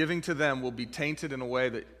 the giving to them will be tainted in a way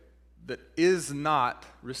that is not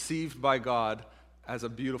received by God as a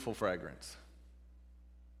beautiful fragrance.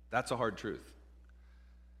 That's a hard truth.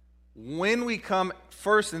 When we come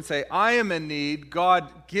first and say, "I am in need,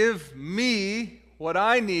 God, give me what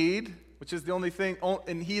I need," which is the only thing,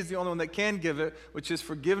 and he is the only one that can give it, which is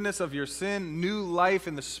forgiveness of your sin, new life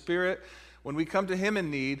in the Spirit. When we come to him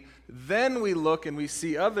in need, then we look and we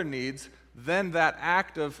see other needs, then that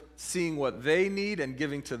act of seeing what they need and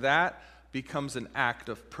giving to that becomes an act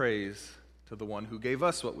of praise to the one who gave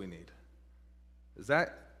us what we need. Is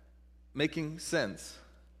that making sense?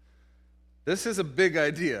 This is a big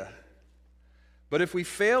idea. But if we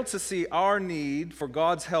fail to see our need for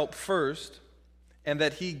God's help first, and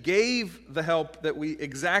that he gave the help that we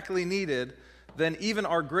exactly needed, then even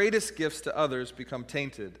our greatest gifts to others become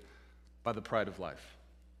tainted by the pride of life.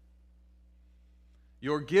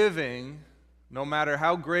 Your giving, no matter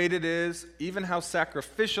how great it is, even how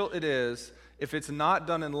sacrificial it is, if it's not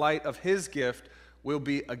done in light of his gift, will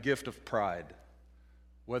be a gift of pride,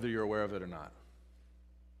 whether you're aware of it or not.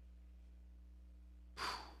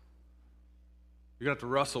 You're going to have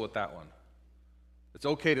to wrestle with that one. It's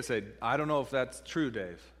okay to say, "I don't know if that's true,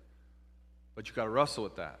 Dave," but you've got to wrestle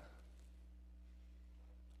with that.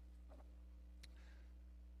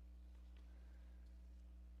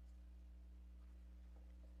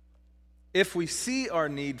 If we see our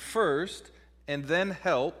need first and then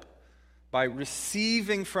help by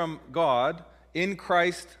receiving from God in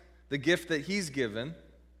Christ the gift that he's given,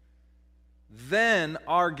 then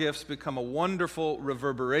our gifts become a wonderful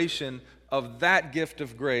reverberation of that gift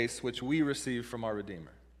of grace which we receive from our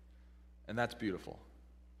Redeemer. And that's beautiful.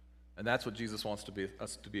 And that's what Jesus wants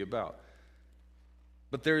us to be about.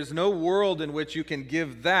 But there is no world in which you can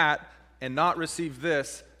give that and not receive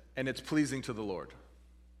this, and it's pleasing to the Lord.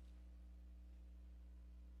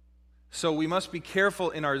 So we must be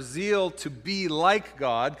careful in our zeal to be like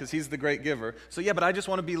God, because he's the great giver. So yeah, but I just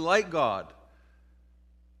want to be like God.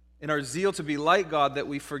 In our zeal to be like God, that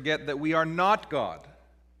we forget that we are not God.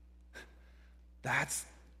 That's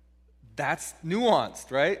nuanced,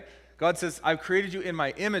 right? God says, "I've created you in my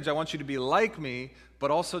image. I want you to be like me, but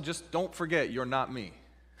also just don't forget you're not me."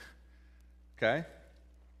 Okay?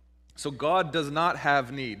 So God does not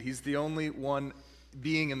have need. He's the only one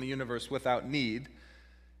being in the universe without need.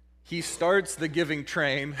 He starts the giving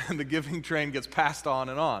train, and the giving train gets passed on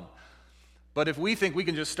and on. But if we think we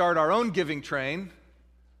can just start our own giving train,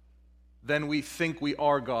 then we think we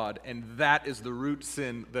are God, and that is the root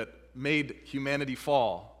sin that made humanity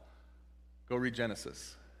fall. Go read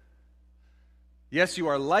Genesis. Yes, you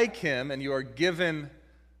are like him and you are given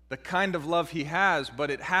the kind of love he has,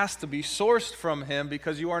 but it has to be sourced from him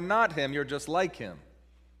because you are not him, you're just like him.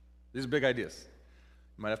 These are big ideas.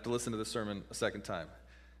 You might have to listen to this sermon a second time.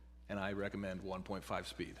 And I recommend 1.5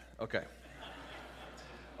 speed. Okay.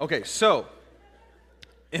 Okay, so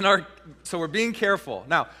we're being careful.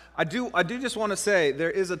 Now, I do just want to say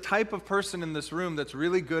there is a type of person in this room that's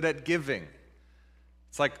really good at giving.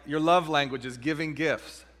 It's like your love language is giving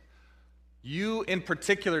gifts. You in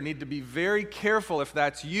particular need to be very careful, if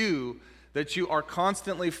that's you, that you are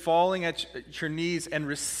constantly falling at your knees and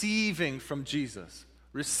receiving from Jesus,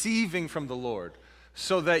 receiving from the Lord,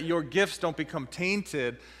 so that your gifts don't become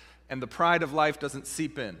tainted and the pride of life doesn't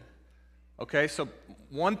seep in. Okay, so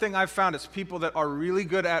one thing I've found is people that are really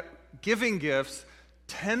good at giving gifts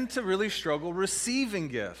tend to really struggle receiving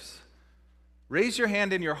gifts. Raise your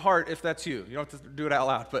hand in your heart if that's you. You don't have to do it out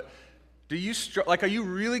loud, but are you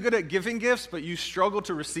really good at giving gifts, but you struggle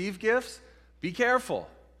to receive gifts? Be careful.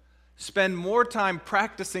 Spend more time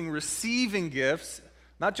practicing receiving gifts,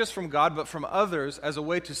 not just from God, but from others, as a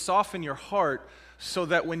way to soften your heart so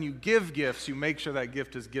that when you give gifts, you make sure that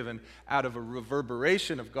gift is given out of a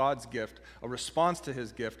reverberation of God's gift, a response to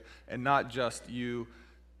his gift, and not just you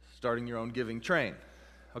starting your own giving train.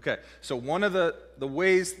 Okay, so one of the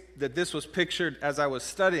ways that this was pictured as I was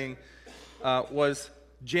studying was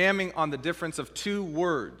jamming on the difference of two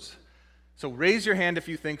words. So raise your hand if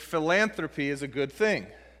you think philanthropy is a good thing.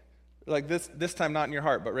 Like this time not in your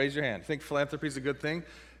heart, but raise your hand. Think philanthropy is a good thing?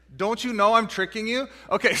 Don't you know I'm tricking you?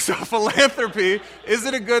 Okay, so philanthropy, is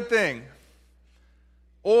it a good thing?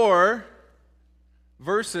 Or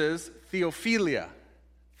versus theophilia.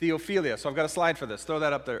 Theophilia. So I've got a slide for this. Throw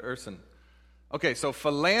that up there, Urson. Okay, so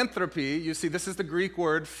philanthropy, you see this is the Greek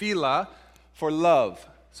word phila for love.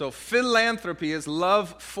 So philanthropy is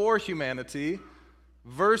love for humanity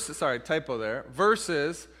versus, typo there,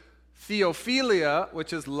 versus theophilia,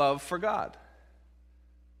 which is love for God.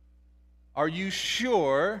 Are you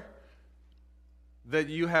sure that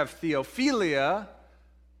you have theophilia,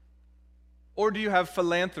 or do you have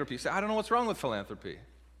philanthropy? Say, I don't know what's wrong with philanthropy.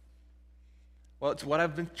 Well, it's what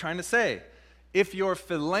I've been trying to say. If your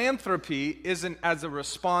philanthropy isn't as a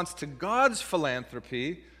response to God's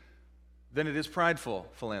philanthropy, then it is prideful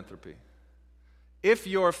philanthropy. If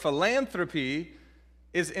your philanthropy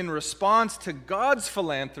is in response to God's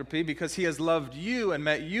philanthropy because he has loved you and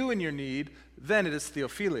met you in your need, then it is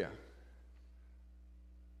theophilia.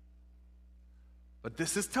 But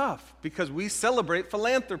this is tough because we celebrate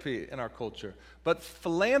philanthropy in our culture. But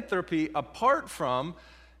philanthropy apart from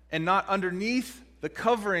and not underneath the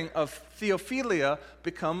covering of theophilia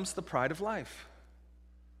becomes the pride of life.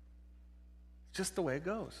 Just the way it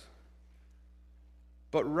goes.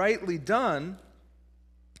 But rightly done,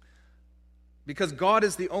 because God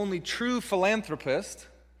is the only true philanthropist,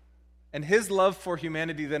 and his love for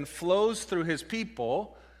humanity then flows through his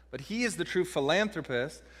people, but he is the true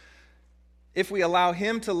philanthropist. If we allow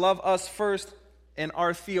him to love us first, and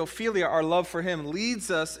our theophilia, our love for him,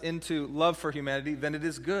 leads us into love for humanity, then it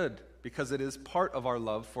is good, because it is part of our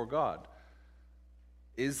love for God.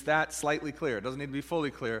 Is that slightly clear? It doesn't need to be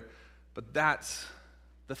fully clear, but that's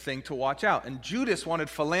the thing to watch out. And Judas wanted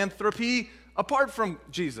philanthropy apart from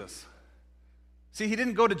Jesus. See, he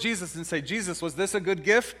didn't go to Jesus and say, Jesus, was this a good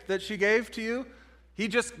gift that she gave to you? He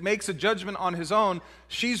just makes a judgment on his own.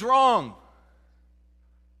 She's wrong.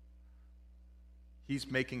 He's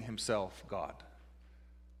making himself God.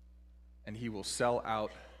 And he will sell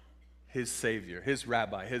out his Savior, his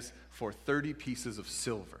rabbi, for 30 pieces of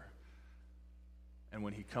silver. And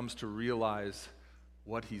when he comes to realize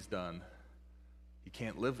what he's done, he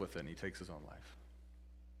can't live with it, and he takes his own life.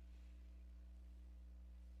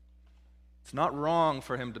 It's not wrong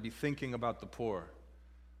for him to be thinking about the poor,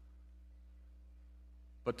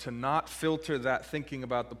 but to not filter that thinking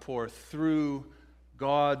about the poor through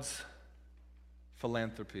God's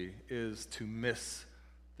philanthropy is to miss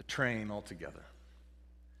the train altogether.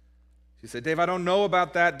 You say, Dave, I don't know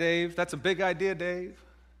about that, Dave. That's a big idea, Dave.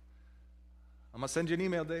 I'm going to send you an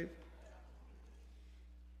email, Dave.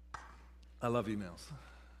 I love emails.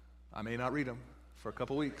 I may not read them for a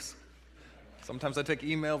couple weeks. Sometimes I take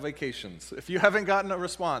email vacations. If you haven't gotten a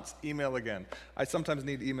response, email again. I sometimes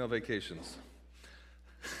need email vacations.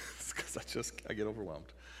 It's because I get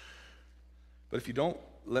overwhelmed. But if you don't,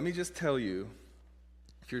 let me just tell you,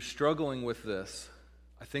 if you're struggling with this,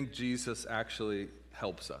 I think Jesus actually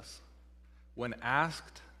helps us. When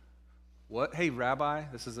asked, hey, Rabbi,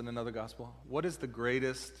 this is in another gospel, what is the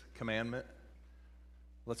greatest commandment?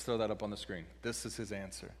 Let's throw that up on the screen. This is his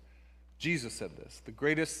answer. Jesus said this. The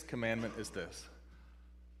greatest commandment is this.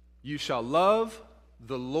 You shall love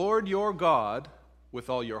the Lord your God with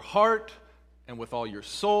all your heart and with all your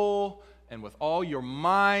soul and with all your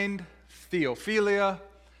mind, theophilia.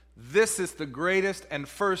 This is the greatest and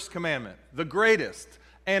first commandment. The greatest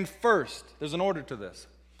and first. There's an order to this.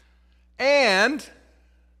 And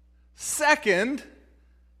second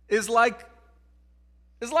is like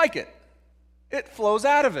it. It flows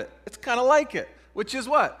out of it. It's kind of like it, which is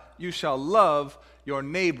what? You shall love your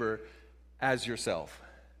neighbor as yourself.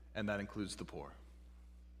 And that includes the poor.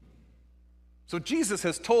 So Jesus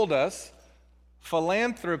has told us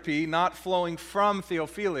philanthropy not flowing from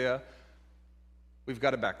theophilia, we've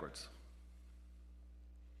got it backwards.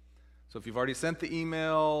 So if you've already sent the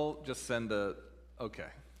email, just send okay.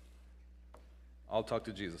 I'll talk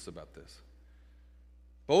to Jesus about this.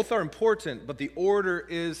 Both are important, but the order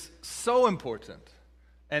is so important.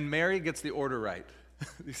 And Mary gets the order right.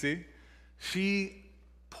 You see? She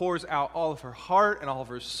pours out all of her heart and all of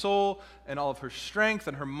her soul and all of her strength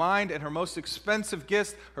and her mind and her most expensive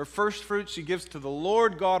gift, her first fruit, she gives to the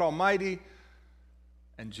Lord God Almighty.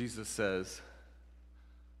 And Jesus says,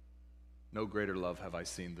 no greater love have I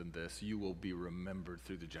seen than this. You will be remembered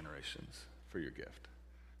through the generations for your gift.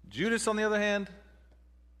 Judas, on the other hand,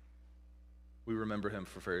 we remember him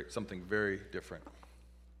for something very different.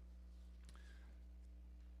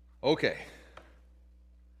 Okay.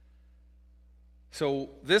 So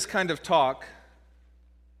this kind of talk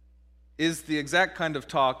is the exact kind of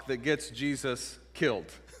talk that gets Jesus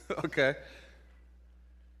killed. Okay?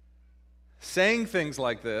 Saying things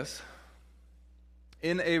like this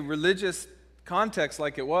in a religious context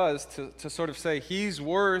like it was, to sort of say he's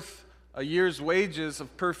worth a year's wages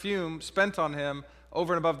of perfume spent on him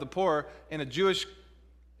over and above the poor in the Jewish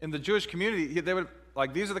community, they would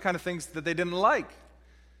these are the kind of things that they didn't like.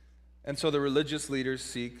 And so the religious leaders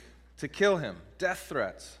seek to kill him. Death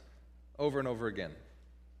threats over and over again.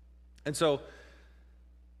 And so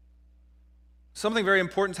something very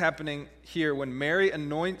important is happening here when Mary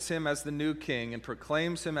anoints him as the new king and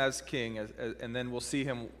proclaims him as king, and then we'll see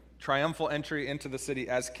him triumphal entry into the city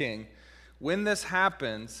as king. When this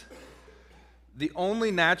happens, the only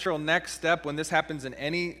natural next step when this happens in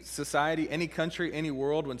any society, any country, any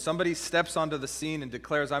world, when somebody steps onto the scene and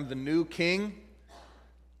declares, I'm the new king,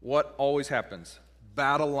 what always happens?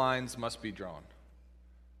 Battle lines must be drawn.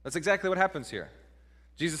 That's exactly what happens here.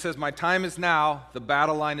 Jesus says, my time is now, the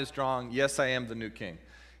battle line is drawn, yes, I am the new king.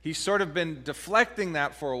 He's sort of been deflecting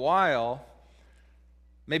that for a while,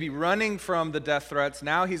 maybe running from the death threats.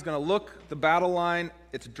 Now he's going to look, the battle line,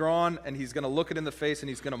 it's drawn, and he's going to look it in the face, and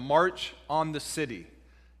he's going to march on the city.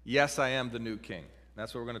 Yes, I am the new king.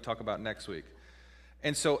 That's what we're going to talk about next week.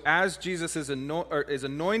 And so as Jesus is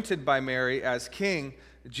anointed by Mary as king,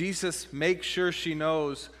 Jesus makes sure she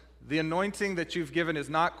knows the anointing that you've given is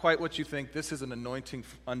not quite what you think. This is an anointing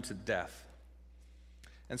unto death.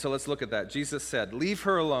 And so let's look at that. Jesus said, leave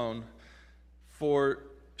her alone, for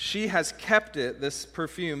she has kept it, this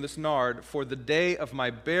perfume, this nard, for the day of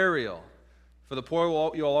my burial. For the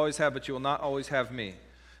poor you'll always have, but you will not always have me.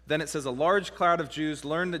 Then it says, a large crowd of Jews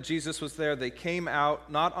learned that Jesus was there. They came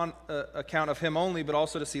out, not on account of him only, but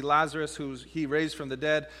also to see Lazarus, who he raised from the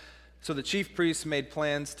dead. So the chief priests made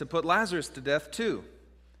plans to put Lazarus to death too,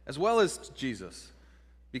 as well as Jesus,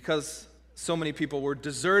 because so many people were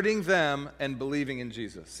deserting them and believing in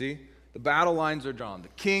Jesus. See? The battle lines are drawn. The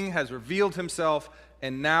king has revealed himself,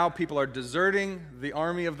 and now people are deserting the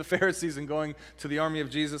army of the Pharisees and going to the army of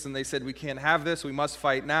Jesus, and they said, we can't have this, we must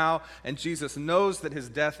fight now. And Jesus knows that his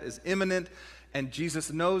death is imminent, and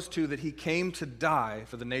Jesus knows too that he came to die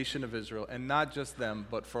for the nation of Israel, and not just them,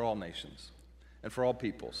 but for all nations and for all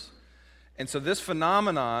peoples. And so this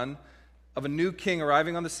phenomenon of a new king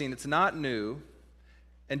arriving on the scene, it's not new,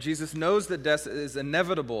 and Jesus knows that death is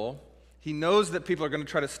inevitable. He knows that people are going to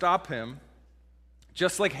try to stop him,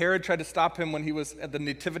 just like Herod tried to stop him when he was at the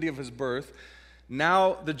nativity of his birth.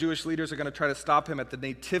 Now the Jewish leaders are going to try to stop him at the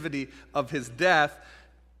nativity of his death.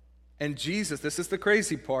 And Jesus, this is the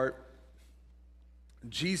crazy part,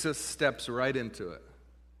 Jesus steps right into it.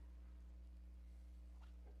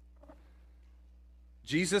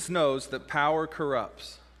 Jesus knows that power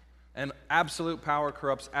corrupts, and absolute power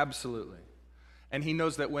corrupts absolutely. And he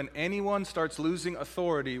knows that when anyone starts losing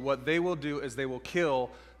authority, what they will do is they will kill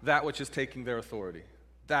that which is taking their authority.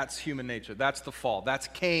 That's human nature. That's the fall. That's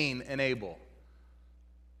Cain and Abel.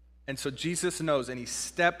 And so Jesus knows, and he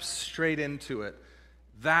steps straight into it.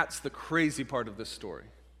 That's the crazy part of this story.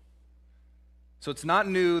 So it's not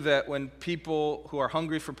new that when people who are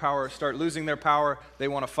hungry for power start losing their power, they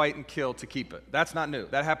want to fight and kill to keep it. That's not new.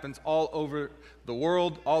 That happens all over the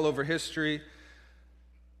world, all over history.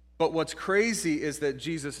 But what's crazy is that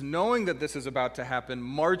Jesus, knowing that this is about to happen,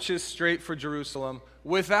 marches straight for Jerusalem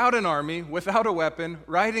without an army, without a weapon,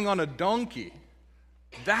 riding on a donkey.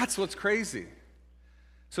 That's what's crazy.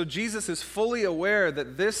 So Jesus is fully aware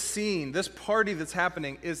that this scene, this party that's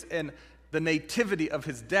happening, is in the nativity of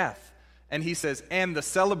his death. And he says, and the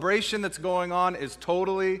celebration that's going on is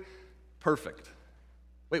totally perfect.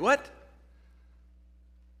 Wait, what?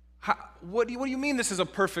 What do you mean this is a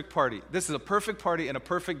perfect party? This is a perfect party and a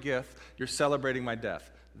perfect gift. You're celebrating my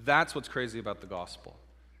death. That's what's crazy about the gospel.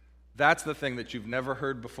 That's the thing that you've never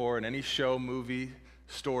heard before in any show, movie,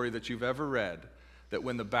 story that you've ever read. That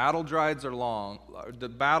when the battle lines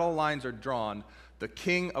are drawn, the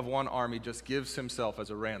king of one army just gives himself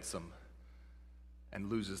as a ransom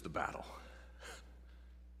and loses the battle.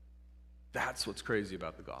 That's what's crazy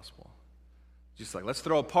about the gospel. Just like, let's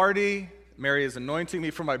throw a party. Mary is anointing me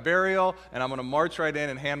for my burial, and I'm going to march right in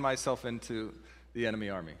and hand myself into the enemy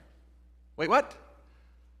army. Wait, what?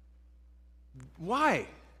 Why?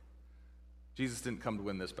 Jesus didn't come to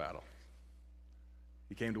win this battle.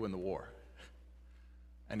 He came to win the war.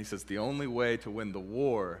 And he says, the only way to win the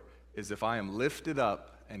war is if I am lifted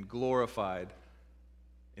up and glorified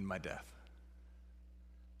in my death.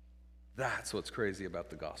 That's what's crazy about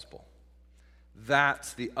the gospel.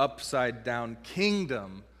 That's the upside down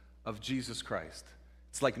kingdom of Jesus Christ.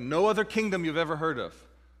 It's like no other kingdom you've ever heard of.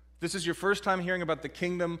 This is your first time hearing about the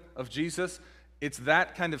kingdom of Jesus. It's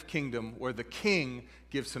that kind of kingdom where the king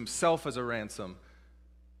gives himself as a ransom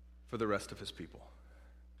for the rest of his people.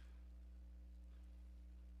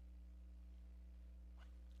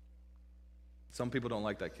 Some people don't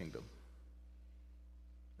like that kingdom.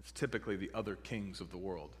 It's typically the other kings of the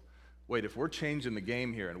world. Wait, if we're changing the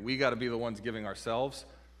game here and we got to be the ones giving ourselves,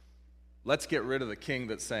 let's get rid of the king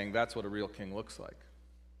that's saying that's what a real king looks like.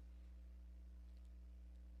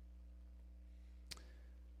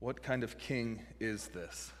 What kind of king is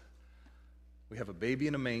this? We have a baby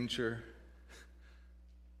in a manger.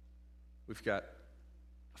 We've got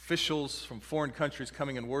officials from foreign countries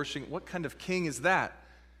coming and worshiping. What kind of king is that?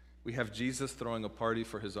 We have Jesus throwing a party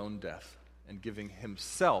for his own death and giving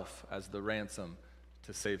himself as the ransom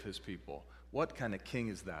to save his people. What kind of king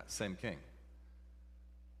is that? Same king.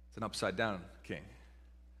 It's an upside-down king.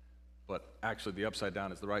 But actually, the upside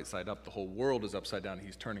down is the right side up. The whole world is upside down.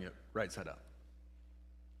 He's turning it right side up.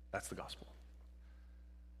 That's the gospel.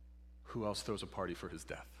 Who else throws a party for his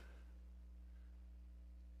death?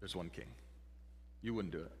 There's one king. You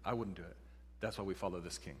wouldn't do it. I wouldn't do it. That's why we follow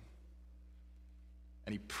this king.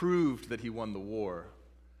 And he proved that he won the war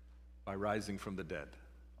by rising from the dead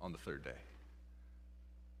on the third day.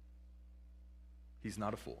 He's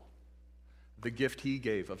not a fool. The gift he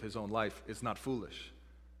gave of his own life is not foolish.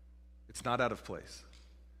 It's not out of place.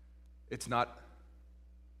 There's no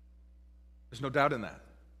doubt in that,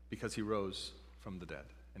 because he rose from the dead.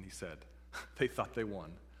 And he said, they thought they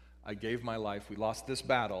won. I gave my life. We lost this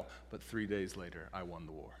battle, but 3 days later, I won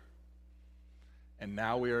the war. And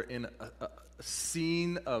now we are in a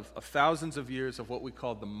scene of thousands of years of what we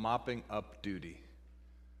call the mopping up duty.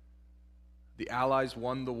 The Allies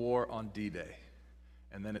won the war on D-Day.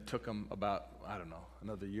 And then it took them about,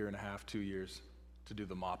 another year and a half, 2 years to do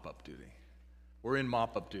the mop-up duty. We're in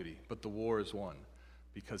mop-up duty, but the war is won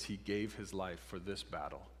because he gave his life for this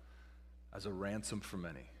battle as a ransom for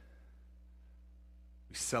many.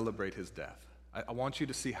 We celebrate his death. I want you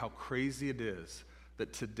to see how crazy it is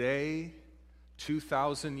that today,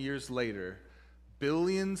 2,000 years later,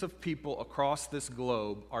 billions of people across this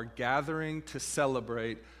globe are gathering to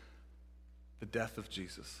celebrate the death of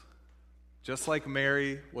Jesus. Just like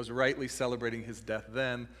Mary was rightly celebrating his death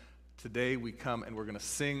then, today we come and we're going to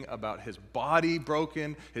sing about his body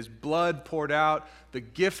broken, his blood poured out, the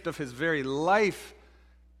gift of his very life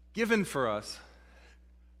given for us.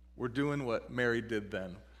 We're doing what Mary did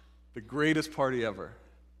then, the greatest party ever.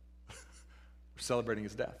 We're celebrating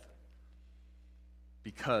his death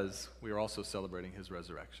because we are also celebrating his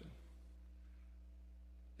resurrection.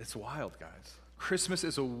 It's wild, guys. Christmas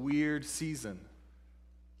is a weird season.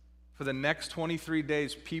 For the next 23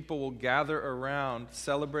 days, people will gather around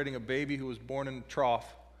celebrating a baby who was born in a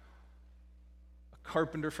trough, a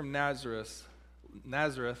carpenter from Nazareth,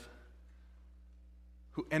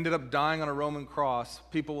 who ended up dying on a Roman cross.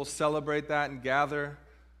 People will celebrate that and gather.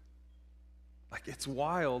 Like, it's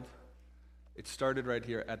wild. It started right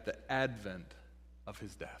here at the advent of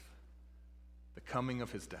his death, the coming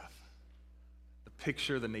of his death. The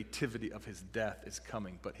picture, the nativity of his death is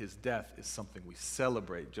coming, but his death is something we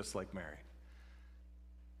celebrate just like Mary,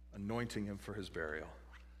 anointing him for his burial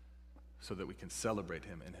so that we can celebrate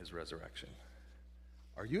him in his resurrection.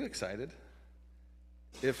 Are you excited?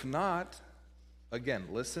 If not, Again,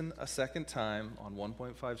 listen a second time on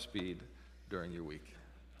 1.5 speed during your week.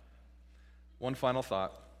 One final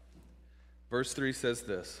thought. Verse 3 says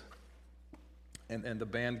this, and the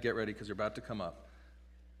band, get ready because you're about to come up.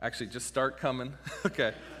 Actually, just start coming.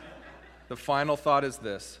 Okay. The final thought is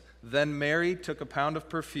this. Then Mary took a pound of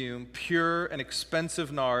perfume, pure and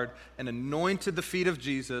expensive nard, and anointed the feet of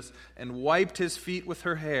Jesus and wiped his feet with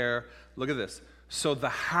her hair. Look at this. So the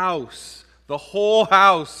whole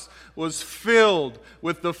house was filled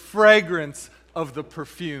with the fragrance of the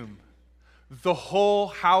perfume. The whole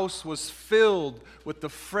house was filled with the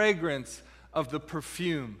fragrance of the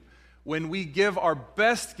perfume. When we give our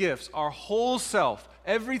best gifts, our whole self,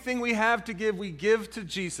 everything we have to give, we give to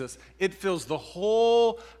Jesus, it fills the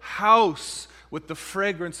whole house with the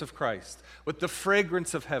fragrance of Christ, with the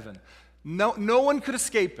fragrance of heaven. No one could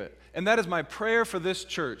escape it. And that is my prayer for this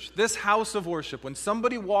church, this house of worship. When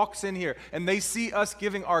somebody walks in here and they see us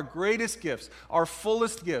giving our greatest gifts, our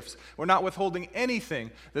fullest gifts, we're not withholding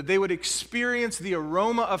anything, that they would experience the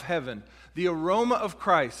aroma of heaven, the aroma of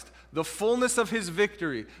Christ, the fullness of his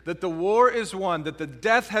victory, that the war is won, that the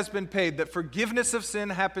death has been paid, that forgiveness of sin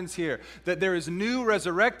happens here, that there is new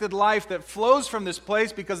resurrected life that flows from this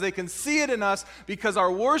place because they can see it in us, because our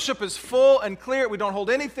worship is full and clear, we don't hold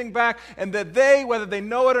anything back, and that they, whether they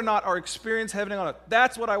know it or not, are experiencing heaven on earth.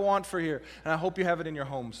 That's what I want for here, and I hope you have it in your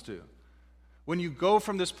homes too. When you go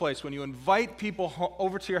from this place, when you invite people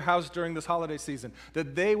over to your house during this holiday season,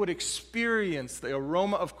 that they would experience the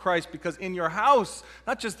aroma of Christ, because in your house,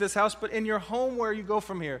 not just this house, but in your home where you go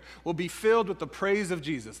from here, will be filled with the praise of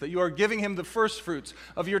Jesus, that you are giving him the first fruits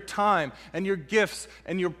of your time and your gifts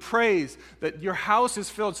and your praise, that your house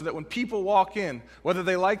is filled so that when people walk in, whether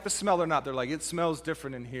they like the smell or not, they're like, it smells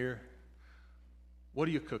different in here. What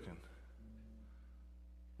are you cooking?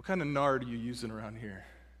 What kind of nard are you using around here?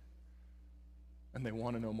 And they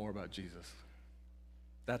want to know more about Jesus.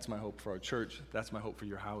 That's my hope for our church. That's my hope for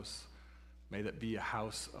your house. May that be a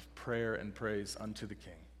house of prayer and praise unto the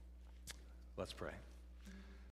King. Let's pray.